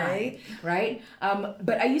fucking eye. Right?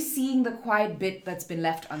 But are you seeing the quiet bit that's been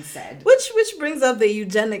left unsaid? Which brings up the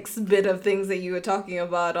eugenics bit of things that you were talking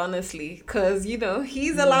about, honestly. Because,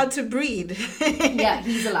 he's allowed to breed. Yeah,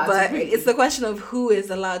 he's allowed to breed. But it's the question of who is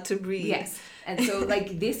allowed to breed. Yes. And so,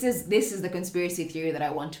 this is the conspiracy theory that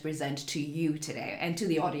I want to present to you today and to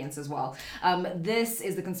the audience as well. This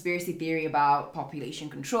is the conspiracy theory about population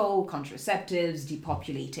control, contraceptives,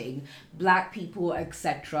 depopulating Black people,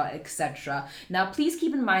 etc., etc. Now, please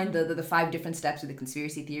keep in mind the 5 different steps of the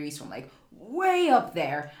conspiracy theories from way up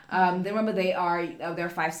there. Remember, there are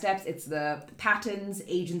 5 steps. It's the patterns,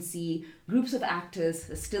 agency, groups of actors,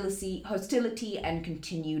 hostility, and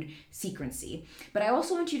continued secrecy. But I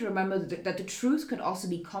also want you to remember that the truth could also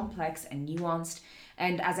be complex and nuanced.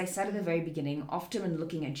 And as I said at the very beginning, often when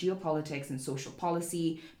looking at geopolitics and social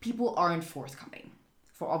policy, people aren't forthcoming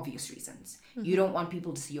for obvious reasons. You don't want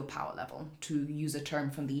people to see your power level, to use a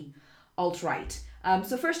term from the alt-right.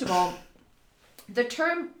 So first of all, the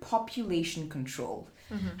term population control.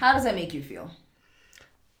 How does that make you feel?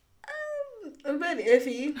 A bit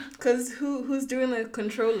iffy, because who's doing the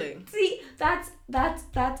controlling? See, that's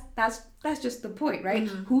just the point, right?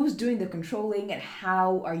 Who's doing the controlling and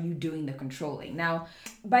how are you doing the controlling? Now,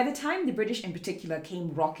 by the time the British in particular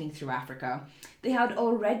came rocking through Africa, they had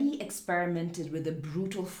already experimented with a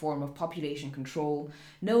brutal form of population control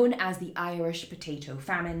known as the Irish potato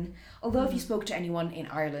famine. Although if you spoke to anyone in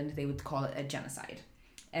Ireland, they would call it a genocide.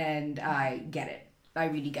 And I get it. I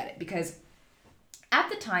really get it. Because at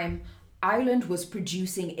the time, Ireland was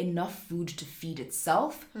producing enough food to feed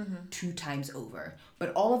itself 2 times over.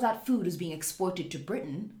 But all of that food was being exported to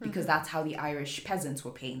Britain because that's how the Irish peasants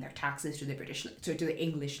were paying their taxes to the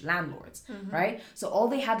English landlords, right? So all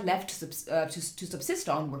they had left to subsist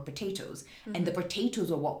on were potatoes. And the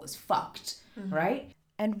potatoes were what was fucked, right?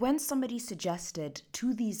 And when somebody suggested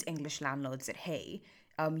to these English landlords that, hey,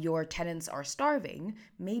 your tenants are starving,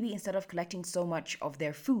 maybe instead of collecting so much of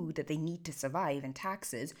their food that they need to survive and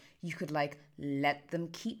taxes, you could let them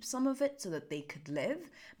keep some of it so that they could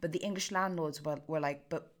live. But the English landlords were like,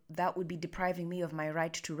 but that would be depriving me of my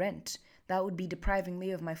right to rent. That would be depriving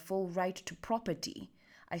me of my full right to property.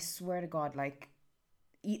 I swear to God,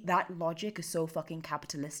 that logic is so fucking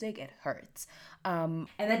capitalistic, it hurts. And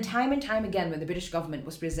then time and time again, when the British government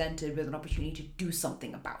was presented with an opportunity to do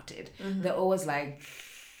something about it, they're always like,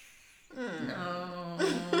 no,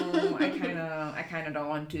 I kind of don't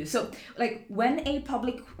want to. So, when a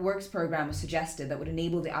public works program was suggested that would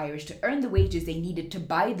enable the Irish to earn the wages they needed to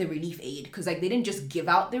buy the relief aid, because they didn't just give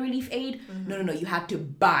out the relief aid. No, you had to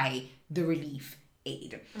buy the relief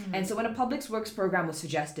aid. And so when a public works program was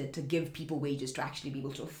suggested to give people wages to actually be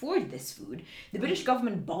able to afford this food, the British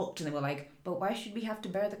government balked, and they were like, but why should we have to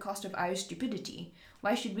bear the cost of Irish stupidity?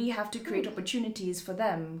 Why should we have to create opportunities for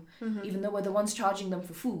them, even though we're the ones charging them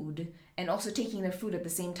for food and also taking their food at the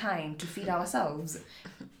same time to feed ourselves?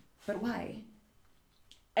 But why?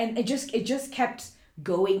 And it just kept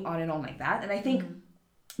going on and on like that. And I think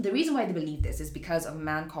the reason why they believe this is because of a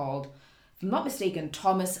man called, if I'm not mistaken,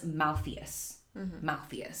 Thomas Malthus.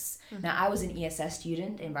 Malthus. Now, I was an ESS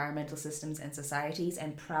student, Environmental Systems and Societies,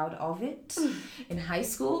 and proud of it in high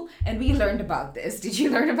school. And we learned about this. Did you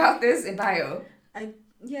learn about this in bio? I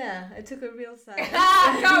took a real science.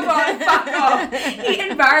 Come on, fuck off.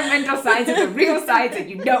 Environmental science is a real science and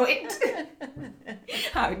you know it.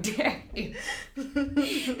 How dare you?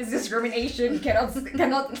 This discrimination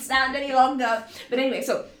cannot stand any longer. But anyway,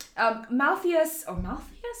 so Malthus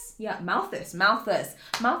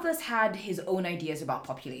had his own ideas about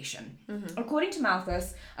population. According to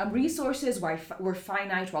Malthus, resources were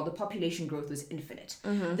finite while the population growth was infinite.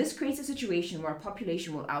 This creates a situation where a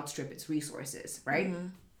population will outstrip its resources, right?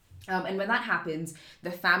 And when that happens,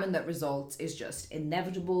 the famine that results is just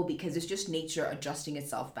inevitable because it's just nature adjusting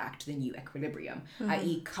itself back to the new equilibrium,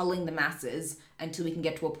 i.e. culling the masses until we can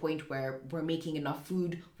get to a point where we're making enough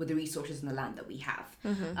food with the resources in the land that we have.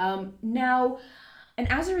 Now, and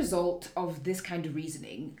as a result of this kind of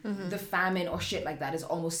reasoning, the famine or shit like that is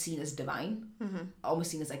almost seen as divine,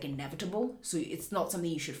 almost seen as like inevitable. So it's not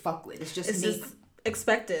something you should fuck with. It's just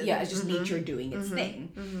expected. Yeah, it's just nature doing its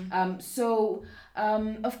thing.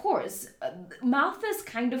 Of course, Malthus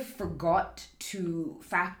kind of forgot to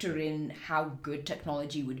factor in how good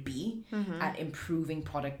technology would be at improving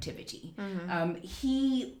productivity.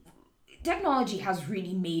 Technology has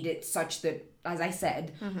really made it such that, as I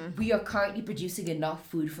said, we are currently producing enough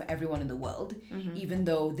food for everyone in the world, even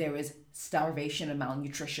though there is starvation and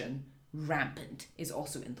malnutrition rampant is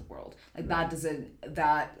also in the world. Like that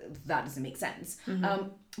doesn't make sense.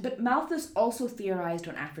 But Malthus also theorized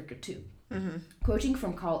on Africa too. Quoting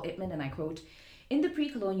from Carl Ittman, and I quote, "In the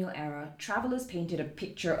pre-colonial era, travelers painted a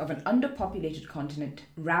picture of an underpopulated continent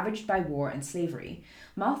ravaged by war and slavery.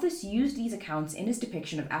 Malthus used these accounts in his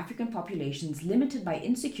depiction of African populations limited by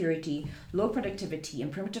insecurity, low productivity,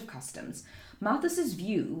 and primitive customs. Malthus's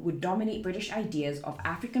view would dominate British ideas of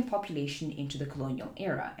African population into the colonial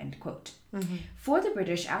era," end quote. For the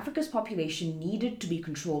British, Africa's population needed to be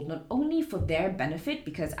controlled not only for their benefit,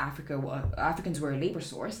 because Africans were a labor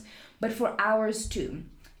source, but for ours too.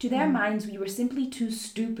 To their minds, we were simply too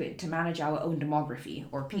stupid to manage our own demography,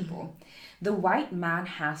 or people. The white man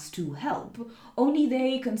has to help. Only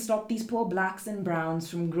they can stop these poor blacks and browns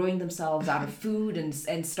from growing themselves out of food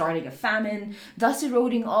and starting a famine, thus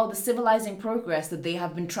eroding all the civilizing progress that they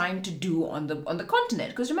have been trying to do on the continent.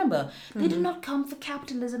 Because remember, they did not come for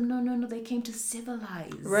capitalism. No, they came to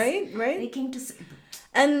civilize. Right. They came to...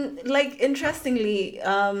 And like, interestingly,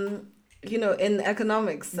 in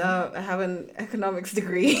economics, I have an economics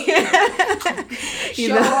degree.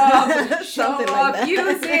 Show off,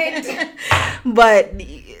 use it. But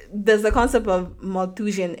there's the concept of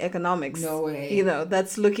Malthusian economics. No way.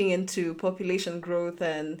 That's looking into population growth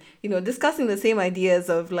and, discussing the same ideas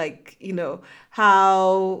of like,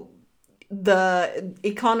 how the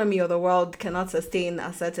economy of the world cannot sustain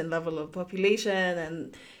a certain level of population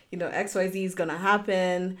and, XYZ is going to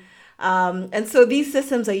happen. And so these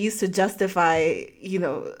systems are used to justify,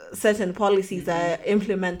 certain policies that are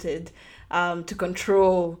implemented to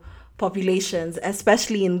control populations,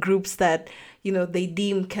 especially in groups that, they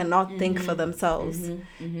deem cannot think for themselves.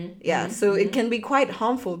 So it can be quite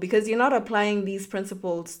harmful because you're not applying these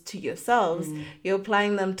principles to yourselves. You're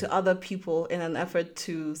applying them to other people in an effort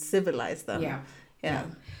to civilize them. Yeah.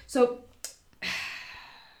 So...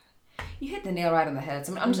 You hit the nail right on the head.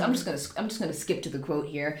 So I'm just gonna skip to the quote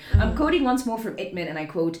here. I'm quoting once more from Ittman, and I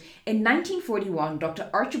quote, "In 1941,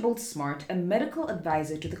 Dr. Archibald Smart, a medical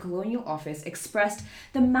advisor to the Colonial Office, expressed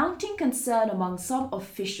the mounting concern among some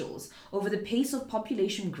officials over the pace of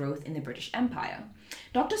population growth in the British Empire.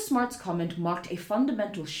 Dr. Smart's comment marked a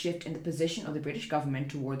fundamental shift in the position of the British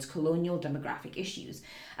government towards colonial demographic issues,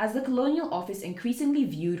 as the Colonial Office increasingly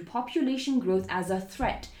viewed population growth as a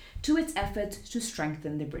threat to its efforts to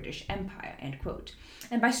strengthen the British Empire," end quote.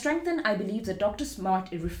 And by strengthen, I believe that Dr.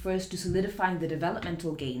 Smart, it refers to solidifying the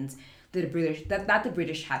developmental gains that the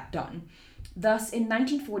British had done. Thus, in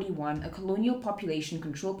 1941, a colonial population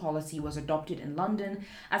control policy was adopted in London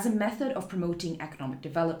as a method of promoting economic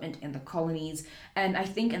development in the colonies. And I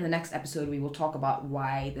think in the next episode, we will talk about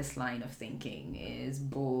why this line of thinking is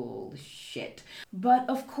bullshit. But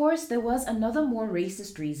of course, there was another more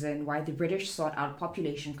racist reason why the British sought out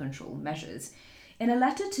population control measures. In a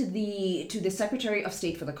letter to the Secretary of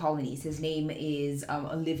State for the Colonies, his name is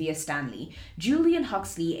Olivia Stanley, Julian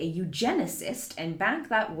Huxley, a eugenicist, and bank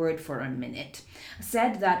that word for a minute,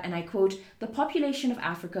 said that, and I quote, "The population of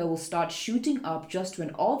Africa will start shooting up just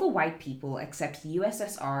when all the white people except the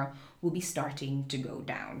USSR will be starting to go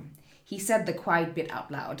down." He said the quiet bit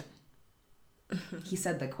out loud.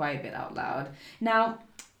 Now,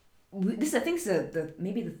 this, I think, is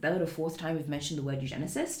maybe the third or fourth time we've mentioned the word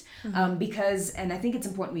eugenicist, because, and I think it's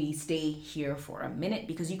important we stay here for a minute,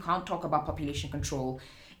 because you can't talk about population control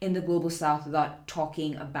in the global south without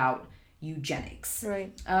talking about eugenics.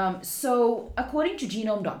 Right. So, according to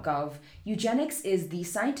genome.gov, eugenics is the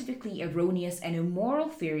scientifically erroneous and immoral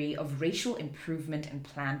theory of racial improvement and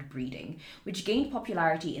planned breeding, which gained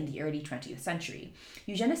popularity in the early 20th century.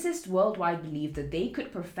 Eugenicists worldwide believed that they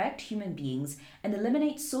could perfect human beings and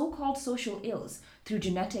eliminate so-called social ills through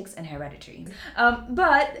genetics and heredity. I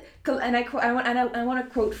want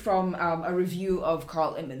to quote from a review of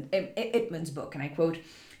Carl Ittman's book, and I quote,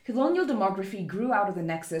 "Colonial demography grew out of the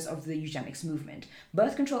nexus of the eugenics movement,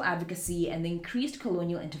 birth control advocacy, and the increased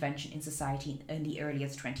colonial intervention in society in the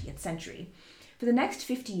earliest 20th century. For the next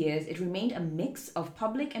 50 years, it remained a mix of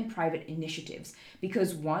public and private initiatives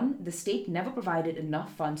because, one, the state never provided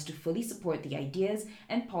enough funds to fully support the ideas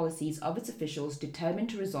and policies of its officials determined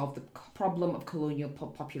to resolve the problem of colonial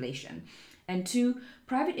population. And two,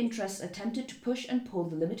 private interests attempted to push and pull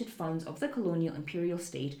the limited funds of the colonial imperial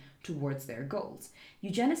state towards their goals.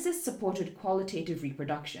 Eugenicists supported qualitative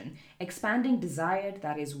reproduction, expanding desired,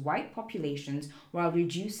 that is, white populations, while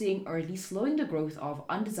reducing or at least slowing the growth of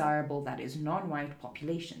undesirable, that is, non-white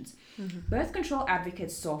populations. Birth control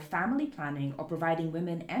advocates saw family planning or providing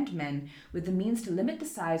women and men with the means to limit the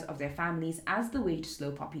size of their families as the way to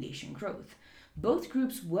slow population growth. Both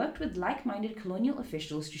groups worked with like-minded colonial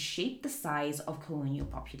officials to shape the size of colonial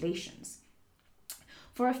populations.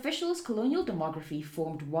 For officials, colonial demography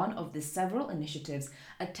formed one of the several initiatives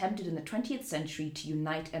attempted in the 20th century to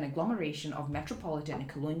unite an agglomeration of metropolitan and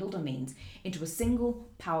colonial domains into a single,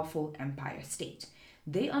 powerful empire state.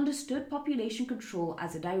 They understood population control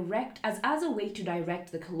as a way to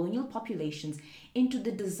direct the colonial populations into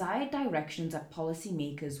the desired directions that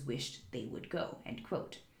policymakers wished they would go, end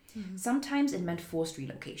quote. Sometimes it meant forced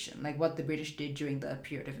relocation, like what the British did during the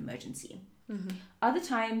period of emergency. Other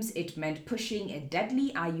times it meant pushing a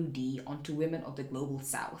deadly IUD onto women of the global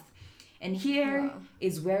south. And here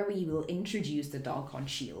is where we will introduce the Dalkon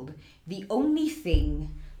Shield, the only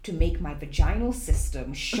thing to make my vaginal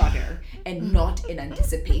system shudder and not in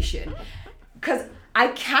anticipation. Because I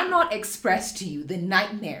cannot express to you the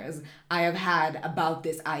nightmares I have had about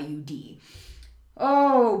this IUD.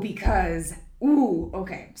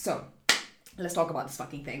 So let's talk about this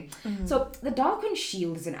fucking thing. So the Dalkon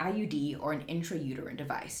Shield is an IUD or an intrauterine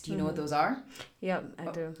device. Do you know what those are? Yep,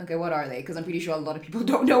 I do. Okay, what are they? Because I'm pretty sure a lot of people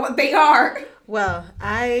don't know what they are. Well,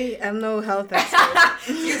 I am no health expert,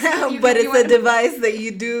 but it's a device that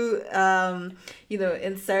you do,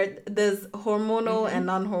 insert. There's hormonal and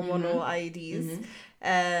non-hormonal IUDs,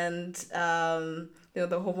 and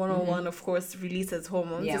the hormonal one, of course, releases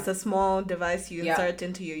hormones. Yeah. It's a small device you insert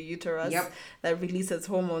into your uterus that releases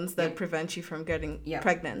hormones that prevent you from getting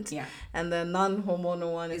pregnant. Yeah. And the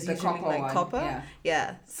non-hormonal one is usually copper.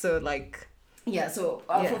 Yeah. So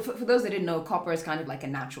for those that didn't know, copper is kind of like a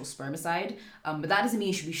natural spermicide. But that doesn't mean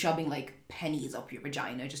you should be shoving like pennies up your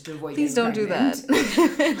vagina just to avoid Please don't pregnant. Do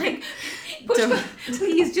that.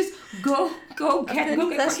 Please just go get it.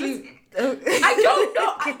 I don't know.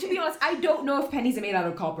 To be honest, I don't know if pennies are made out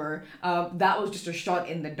of copper. That was just a shot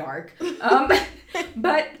in the dark.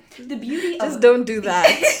 But the beauty of... Just don't do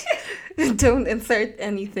that. Don't insert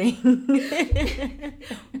anything.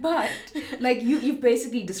 But, you've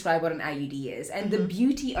basically described what an IUD is. And the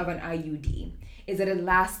beauty of an IUD is that it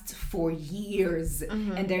lasts for years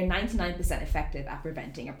and they're 99% effective at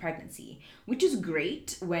preventing a pregnancy, which is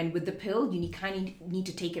great when with the pill you kind of need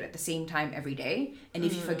to take it at the same time every day, and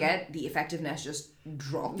if you forget, the effectiveness just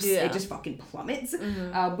drops. It just fucking plummets,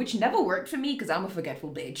 which never worked for me because I'm a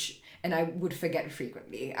forgetful bitch and I would forget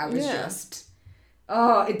frequently. I was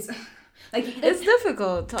it's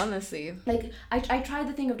difficult, honestly. I tried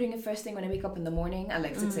the thing of doing it first thing when I wake up in the morning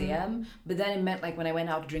at 6 a.m. But then it meant when I went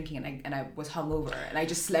out drinking and I was hungover and I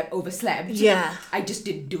just overslept. Yeah. I just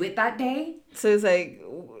didn't do it that day. So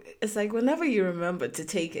it's like whenever you remember to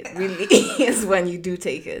take it, really, is when you do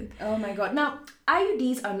take it. Oh my God. Now,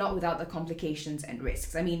 IUDs are not without the complications and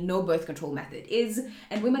risks. I mean, no birth control method is,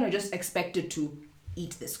 and women are just expected to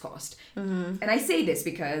eat this cost. And I say this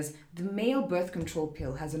because the male birth control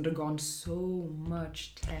pill has undergone so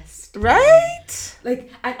much test. Right? Like,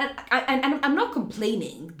 and I'm not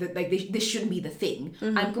complaining that like this shouldn't be the thing.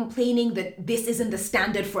 I'm complaining that this isn't the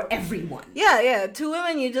standard for everyone. Yeah. To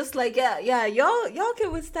women, you're just like, y'all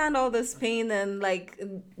can withstand all this pain and like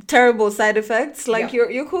terrible side effects. Like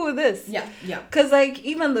you're cool with this. Yeah. Because like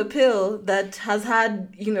even the pill that has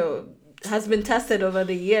had, has been tested over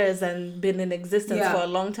the years and been in existence for a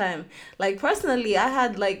long time. Like personally, I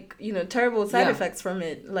had like, terrible side effects from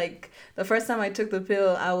it. Like the first time I took the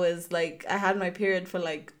pill, I had my period for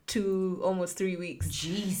like 2, almost 3 weeks.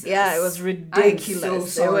 Jesus. Yeah, it was ridiculous. I'm so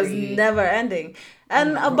sorry. It was never ending.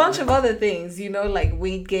 And a bunch of other things, like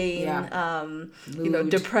weight gain,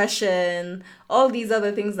 depression, all these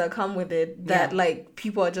other things that come with it that like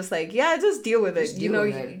people are just like, just deal with it. You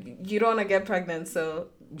don't want to get pregnant, so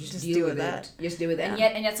just deal with that. Just deal with it.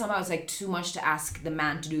 And yet somehow it's like too much to ask the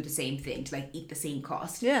man to do the same thing, to like eat the same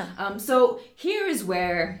cost. Yeah. So here is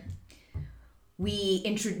where we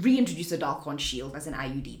reintroduce the Dalkon Shield as an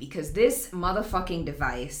IUD, because this motherfucking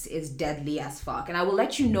device is deadly as fuck. And I will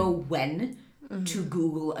let you know when to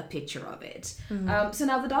Google a picture of it. So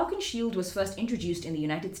now the Dalkon Shield was first introduced in the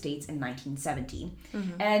United States in 1970.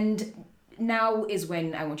 And now is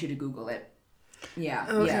when I want you to Google it. Yeah.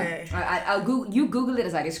 Okay. I'll Google it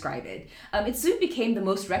as I describe it. It soon became the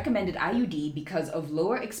most recommended IUD because of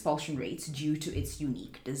lower expulsion rates due to its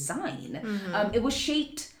unique design. It was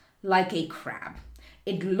shaped like a crab.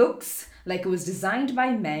 It looks like it was designed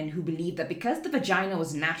by men who believed that because the vagina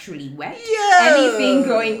was naturally wet, anything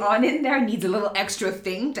going on in there needs a little extra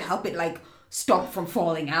thing to help it like stop from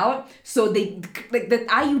falling out. So they like the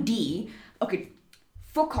IUD. Okay.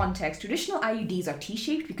 For context, traditional IUDs are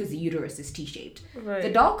T-shaped because the uterus is T-shaped. Right. The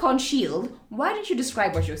Dalkon Shield, why don't you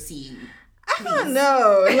describe what you're seeing? Please? I don't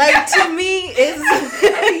know. Like, to me, it's...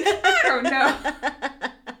 I don't know.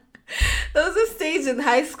 There was a stage in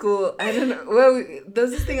high school, I don't know, where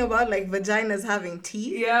there's this thing about, like, vaginas having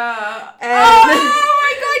teeth. Yeah. And oh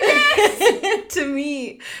my god, yes! To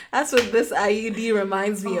me, that's what this IUD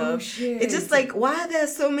reminds me of. Shit. It's just like, why are there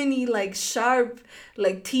so many, like, sharp,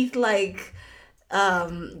 like, teeth-like...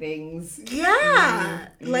 things. Yeah.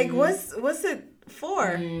 Like what's it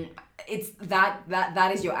for? It's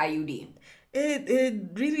that is your IUD.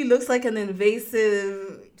 It really looks like an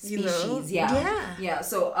invasive species. Yeah.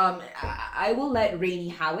 So I will let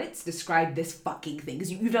Rainey Howitz describe this fucking thing,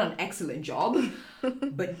 because you've done an excellent job.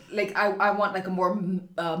 But like I want like a more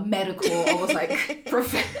medical, almost like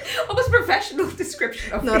almost professional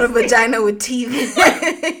description of not a vagina with teeth.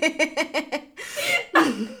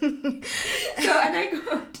 So, and I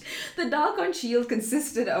quote, the Dalkon Shield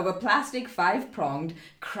consisted of a plastic 5-pronged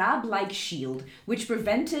crab-like shield which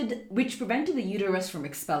prevented the uterus from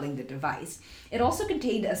expelling the device. It also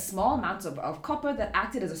contained a small amount of copper that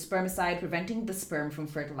acted as a spermicide, preventing the sperm from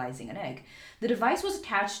fertilizing an egg. The device was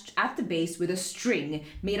attached at the base with a string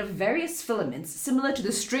made of various filaments, similar to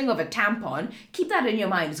the string of a tampon. Keep that in your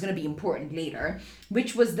mind, it's going to be important later.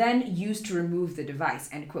 Which was then used to remove the device,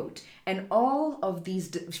 end quote. And all of these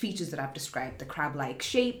features that I've described, the crab-like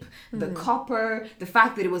shape, the copper, the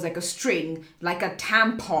fact that it was like a string, like a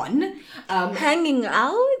tampon. Hanging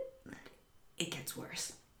out? It gets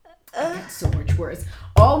worse. It gets so much worse.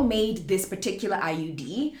 All made this particular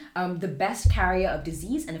IUD the best carrier of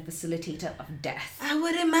disease and a facilitator of death. I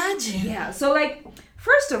would imagine. Yeah, so like,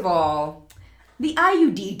 first of all, the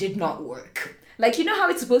IUD did not work. Like, you know how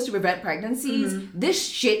it's supposed to prevent pregnancies? This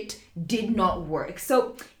shit did not work.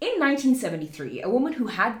 So in 1973, a woman who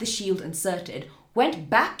had the shield inserted went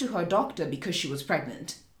back to her doctor because she was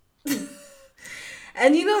pregnant.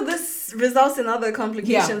 And this results in other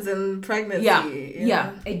complications in pregnancy.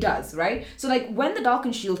 Yeah, it does, right? So like when the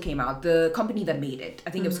Dalkon Shield came out, the company that made it, I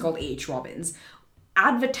think it was called A.H. Robbins,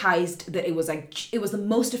 advertised that it was the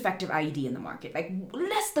most effective IUD in the market. Like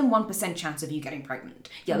less than 1% chance of you getting pregnant.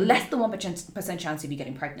 Yeah, less than 1% chance of you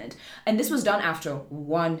getting pregnant. And this was done after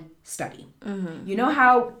one study. You know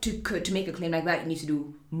how to make a claim like that, you need to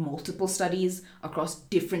do multiple studies across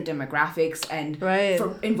different demographics and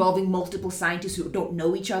involving multiple scientists who don't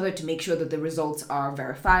know each other to make sure that the results are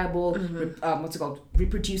verifiable,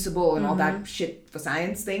 reproducible, and all that shit for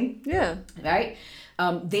science thing. Yeah. Right?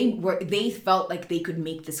 They felt like they could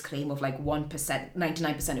make this claim of like 1%,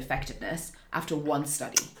 99% effectiveness after one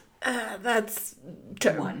study. That's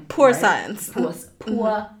one poor right? science.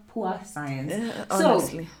 Poor science.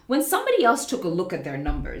 Honestly. So, when somebody else took a look at their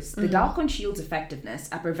numbers, the Dalkon Shield's effectiveness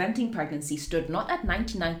at preventing pregnancy stood not at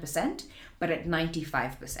 99%, but at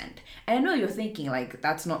 95%. And I know you're thinking, like,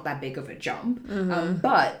 that's not that big of a jump,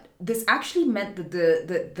 but this actually meant that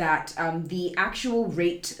the actual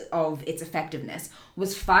rate of its effectiveness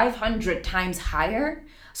was 500 times higher.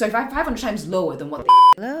 So 500 times lower than what they...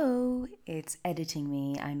 Hello, it's editing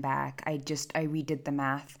me. I'm back. I redid the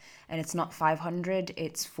math, and it's not 500,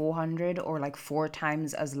 it's 400, or like 4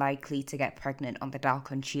 times as likely to get pregnant on the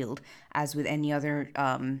Dalkon Shield as with any other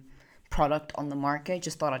product on the market.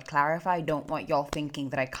 Just thought I'd clarify. I don't want y'all thinking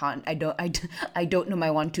that I don't know my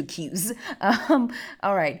 1-2 cues.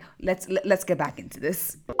 All right, let's get back into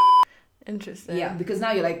this. Interesting. Yeah, because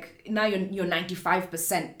now you're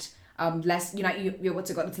 95% less, you're what's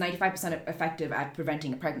it called? It's 95% effective at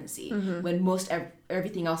preventing a pregnancy when most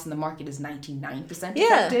everything else in the market is 99%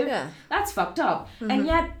 effective. Yeah. That's fucked up. And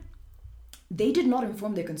yet they did not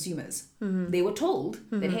inform their consumers. They were told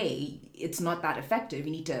that, hey, it's not that effective.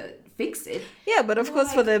 You need to fix it. Yeah, but of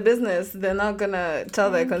course, for their business, they're not gonna tell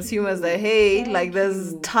their consumers that, hey,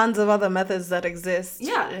 there's tons of other methods that exist.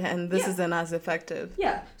 Yeah. And this isn't as effective.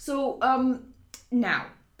 Yeah. So now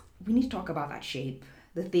we need to talk about that shape.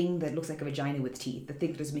 The thing that looks like a vagina with teeth. The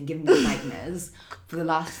thing that has been giving me nightmares for the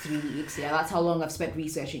last 3 weeks. Yeah, that's how long I've spent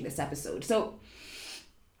researching this episode. So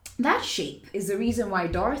that shape is the reason why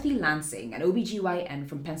Dorothy Lansing, an OBGYN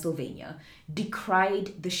from Pennsylvania,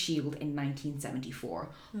 decried the Shield in 1974,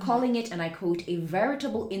 calling it, and I quote, a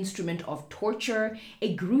veritable instrument of torture,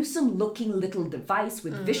 a gruesome-looking little device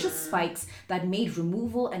with vicious spikes that made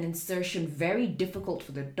removal and insertion very difficult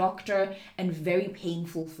for the doctor and very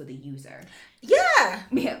painful for the user. Yeah.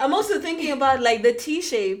 I'm also thinking about the T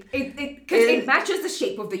shape. Because it matches the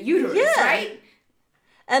shape of the uterus, right?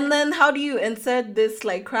 And then how do you insert this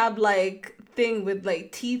crab-like thing with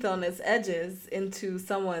teeth on its edges into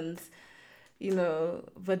someone's,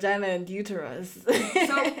 vagina and uterus?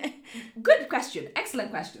 So, good question.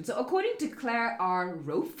 Excellent question. So, according to Claire R.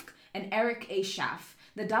 Roefk and Eric A. Schaff,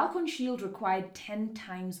 the Dalkon Shield required 10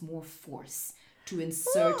 times more force to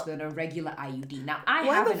insert than a regular IUD. Now, I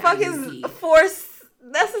have an IUD. Why the fuck is force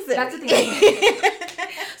necessary? That's the thing.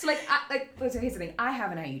 So here's the thing. I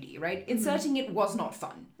have an IUD, right? Inserting it was not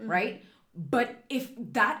fun, right? But if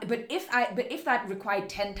that required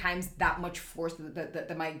 10 times that much force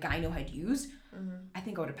that my gyno had used, I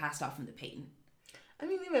think I would have passed out from the pain. I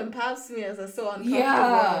mean, even pap smears are so uncomfortable.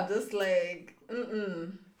 Yeah. Just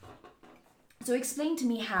So explain to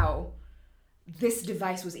me how this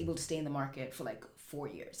device was able to stay in the market for 4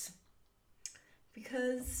 years.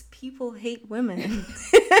 Because people hate women.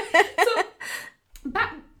 So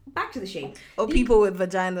back to the shape. Or people with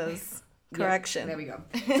vaginas. Correction. Yeah, there we go.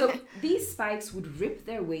 So these spikes would rip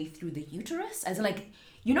their way through the uterus, as in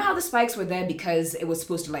you know how the spikes were there because it was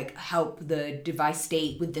supposed to help the device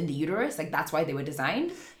stay within the uterus? That's why they were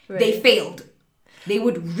designed. Right. They failed. They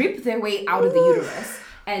would rip their way out of the uterus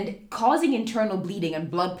and causing internal bleeding and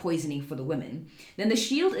blood poisoning for the women. Then the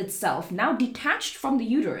shield itself, now detached from the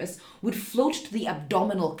uterus, would float to the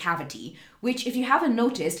abdominal cavity, which, if you haven't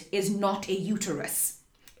noticed, is not a uterus.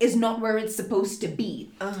 Is not where it's supposed to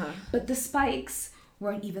be. But the spikes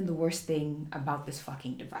weren't even the worst thing about this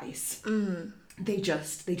fucking device. They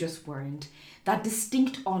just weren't. That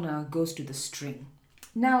distinct honor goes to the string.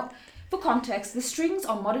 Now, for context, the strings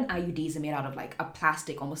on modern IUDs are made out of a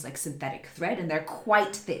plastic, almost synthetic thread, and they're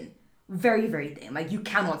quite thin. Very, very thin. You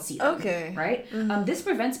cannot see them. Okay. Right? This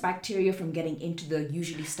prevents bacteria from getting into the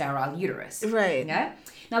usually sterile uterus. Right. Yeah?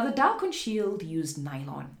 Now, the Dalkon Shield used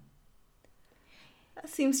nylon. That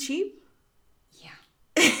seems cheap. Yeah.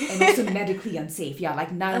 And also medically unsafe. Yeah,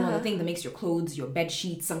 nylon, the thing that makes your clothes, your bed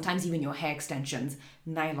sheets, sometimes even your hair extensions.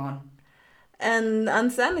 Nylon. And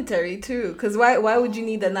unsanitary too, because why would you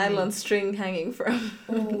need a nylon string hanging from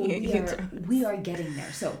we are getting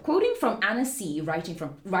there. So, quoting from Anna C., writing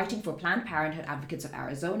for Planned Parenthood Advocates of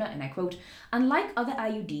Arizona, and I quote, unlike other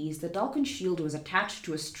IUDs, the Dalkon Shield was attached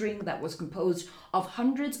to a string that was composed of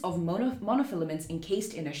hundreds of monofilaments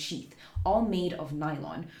encased in a sheath, all made of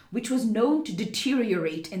nylon, which was known to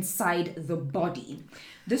deteriorate inside the body.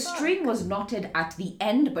 The string was knotted at the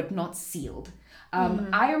end, but not sealed.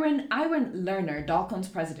 Iron Lerner, Dalkon's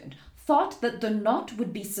president, thought that the knot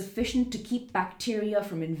would be sufficient to keep bacteria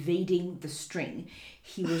from invading the string.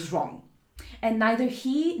 He was wrong. And neither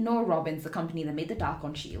he nor Robbins, the company that made the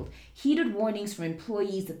Dalkon shield, heeded warnings from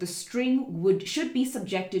employees that the string should be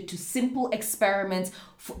subjected to simple experiments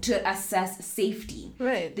to assess safety.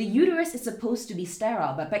 Right. The uterus is supposed to be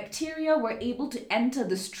sterile, but bacteria were able to enter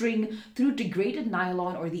the string through degraded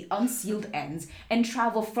nylon or the unsealed ends and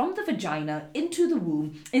travel from the vagina into the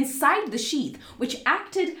womb inside the sheath, which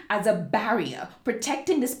acted as a barrier,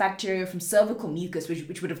 protecting this bacteria from cervical mucus,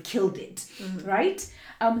 which would have killed it, right?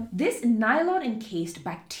 This nylon-encased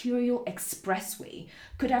bacterial expressway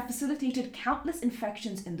could have facilitated countless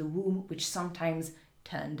infections in the womb, which sometimes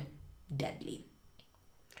turned deadly.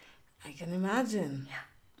 I can imagine. Yeah.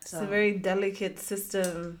 It's a very delicate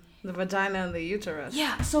system, the vagina and the uterus.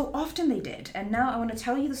 Yeah, so often they did. And now I want to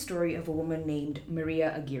tell you the story of a woman named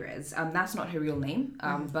Maria Aguirre. That's not her real name,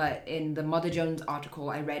 but in the Mother Jones article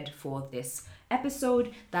I read for this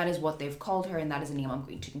episode, that is what they've called her, and that is a name I'm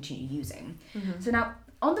going to continue using. So now,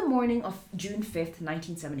 on the morning of June 5th,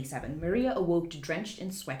 1977, Maria awoke drenched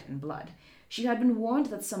in sweat and blood. She had been warned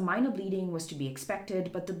that some minor bleeding was to be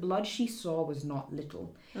expected, but the blood she saw was not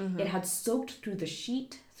little. It had soaked through the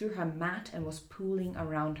sheet, through her mat, and was pooling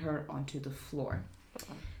around her onto the floor.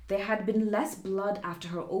 There had been less blood after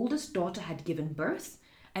her oldest daughter had given birth,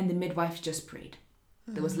 and the midwife just prayed.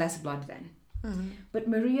 There was less blood then. But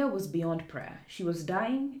Maria was beyond prayer. She was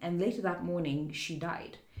dying, and later that morning, she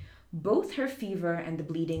died. Both her fever and the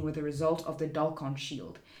bleeding were the result of the Dalkon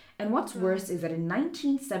shield. And what's worse is that in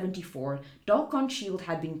 1974, Dalkon shield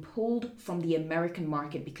had been pulled from the American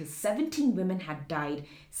market because 17 women had died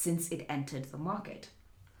since it entered the market.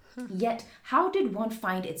 Yet, how did one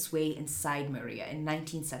find its way inside Maria in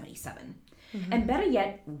 1977? And better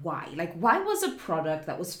yet, why? Like, why was a product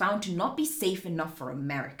that was found to not be safe enough for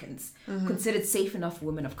Americans considered safe enough for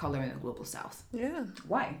women of color in the global South? Yeah.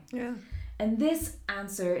 Why? Yeah. And this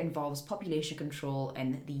answer involves population control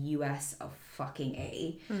and the US of fucking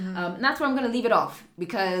A. And that's where I'm going to leave it off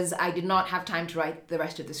because I did not have time to write the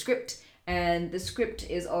rest of the script. And the script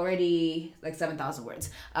is already like 7,000 words.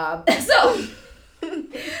 So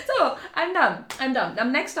I'm done.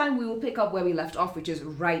 Next time we will pick up where we left off, which is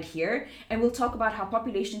right here. And we'll talk about how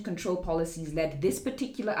population control policies led this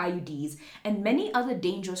particular IUDs and many other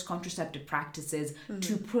dangerous contraceptive practices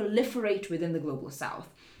to proliferate within the global South.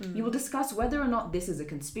 You will discuss whether or not this is a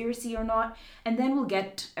conspiracy or not, and then we'll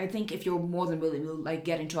get, I think if you're more than willing, we'll like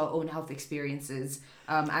get into our own health experiences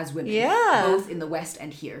as women, both in the West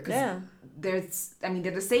and here, because they're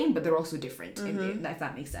the same, but they're also different, if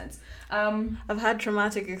that makes sense. I've had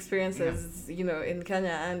traumatic experiences, in Kenya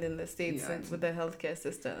and in the States with the healthcare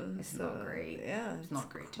system. It's not great. Yeah, it's not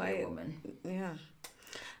great to be a woman. Yeah,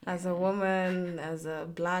 as a woman, as a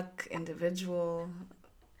Black individual.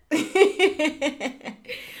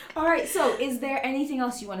 All right, so is there anything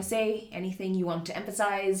else you want to say? Anything you want to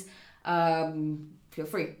emphasize? Feel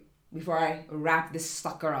free before I wrap this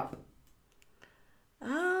sucker up.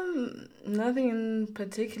 Nothing in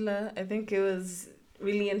particular. I think it was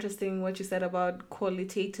really interesting what you said about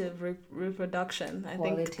qualitative reproduction. I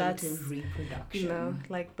think that's reproduction.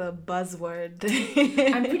 Like the buzzword.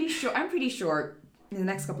 I'm pretty sure in the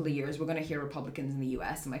next couple of years, we're going to hear Republicans in the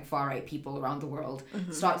US and like far-right people around the world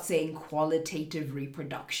start saying qualitative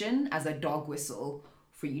reproduction as a dog whistle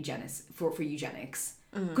for eugenics.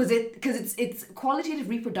 Because it's qualitative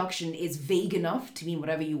reproduction is vague enough to mean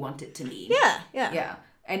whatever you want it to mean. Yeah.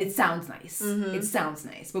 And it sounds nice. It sounds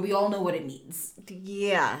nice, but we all know what it means.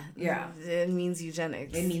 Yeah. It means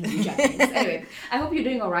eugenics. Anyway, I hope you're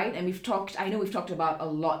doing all right. And I know we've talked about a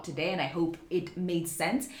lot today, and I hope it made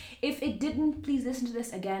sense. If it didn't, please listen to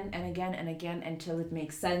this again and again and again until it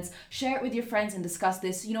makes sense. Share it with your friends and discuss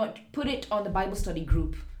this. Put it on the Bible study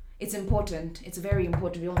group. It's important. It's very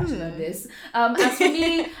important. We all need to learn this. As for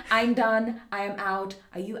me, I'm done. I am out.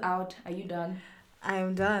 Are you out? Are you done?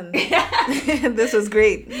 I'm done. This was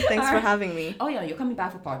great. Thanks for having me. Oh yeah, you're coming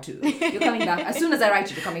back for part 2. You're coming back. As soon as I write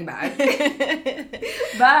you, you're coming back. Bye.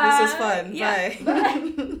 This was fun. Yeah.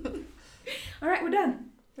 Bye. All right, we're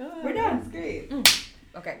done. We're done. That's great.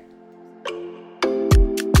 Okay.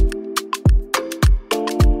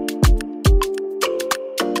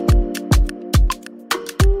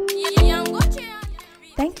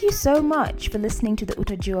 Thank you so much for listening to the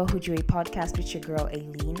Utajua Hujui podcast with your girl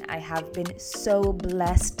Aileen. I have been so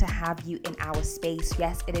blessed to have you in our space.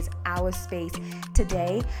 Yes, it is our space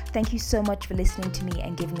today. Thank you so much for listening to me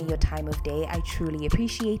and giving me your time of day. I truly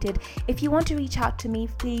appreciate it. If you want to reach out to me,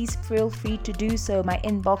 please feel free to do so. My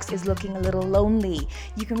inbox is looking a little lonely.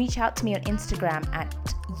 You can reach out to me on Instagram at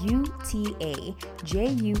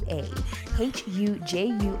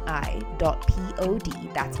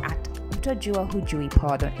UTAJUAHUJUI.pod. That's at Utajua Hujui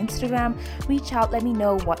Pod on Instagram. Reach out, let me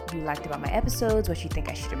know what you liked about my episodes, what you think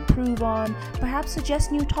I should improve on, perhaps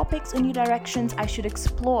suggest new topics or new directions I should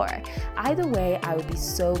explore. Either way, I would be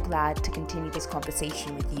so glad to continue this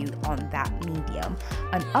conversation with you on that medium.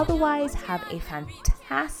 And otherwise, have a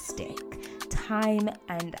fantastic time,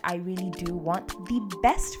 and I really do want the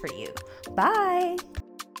best for you. Bye!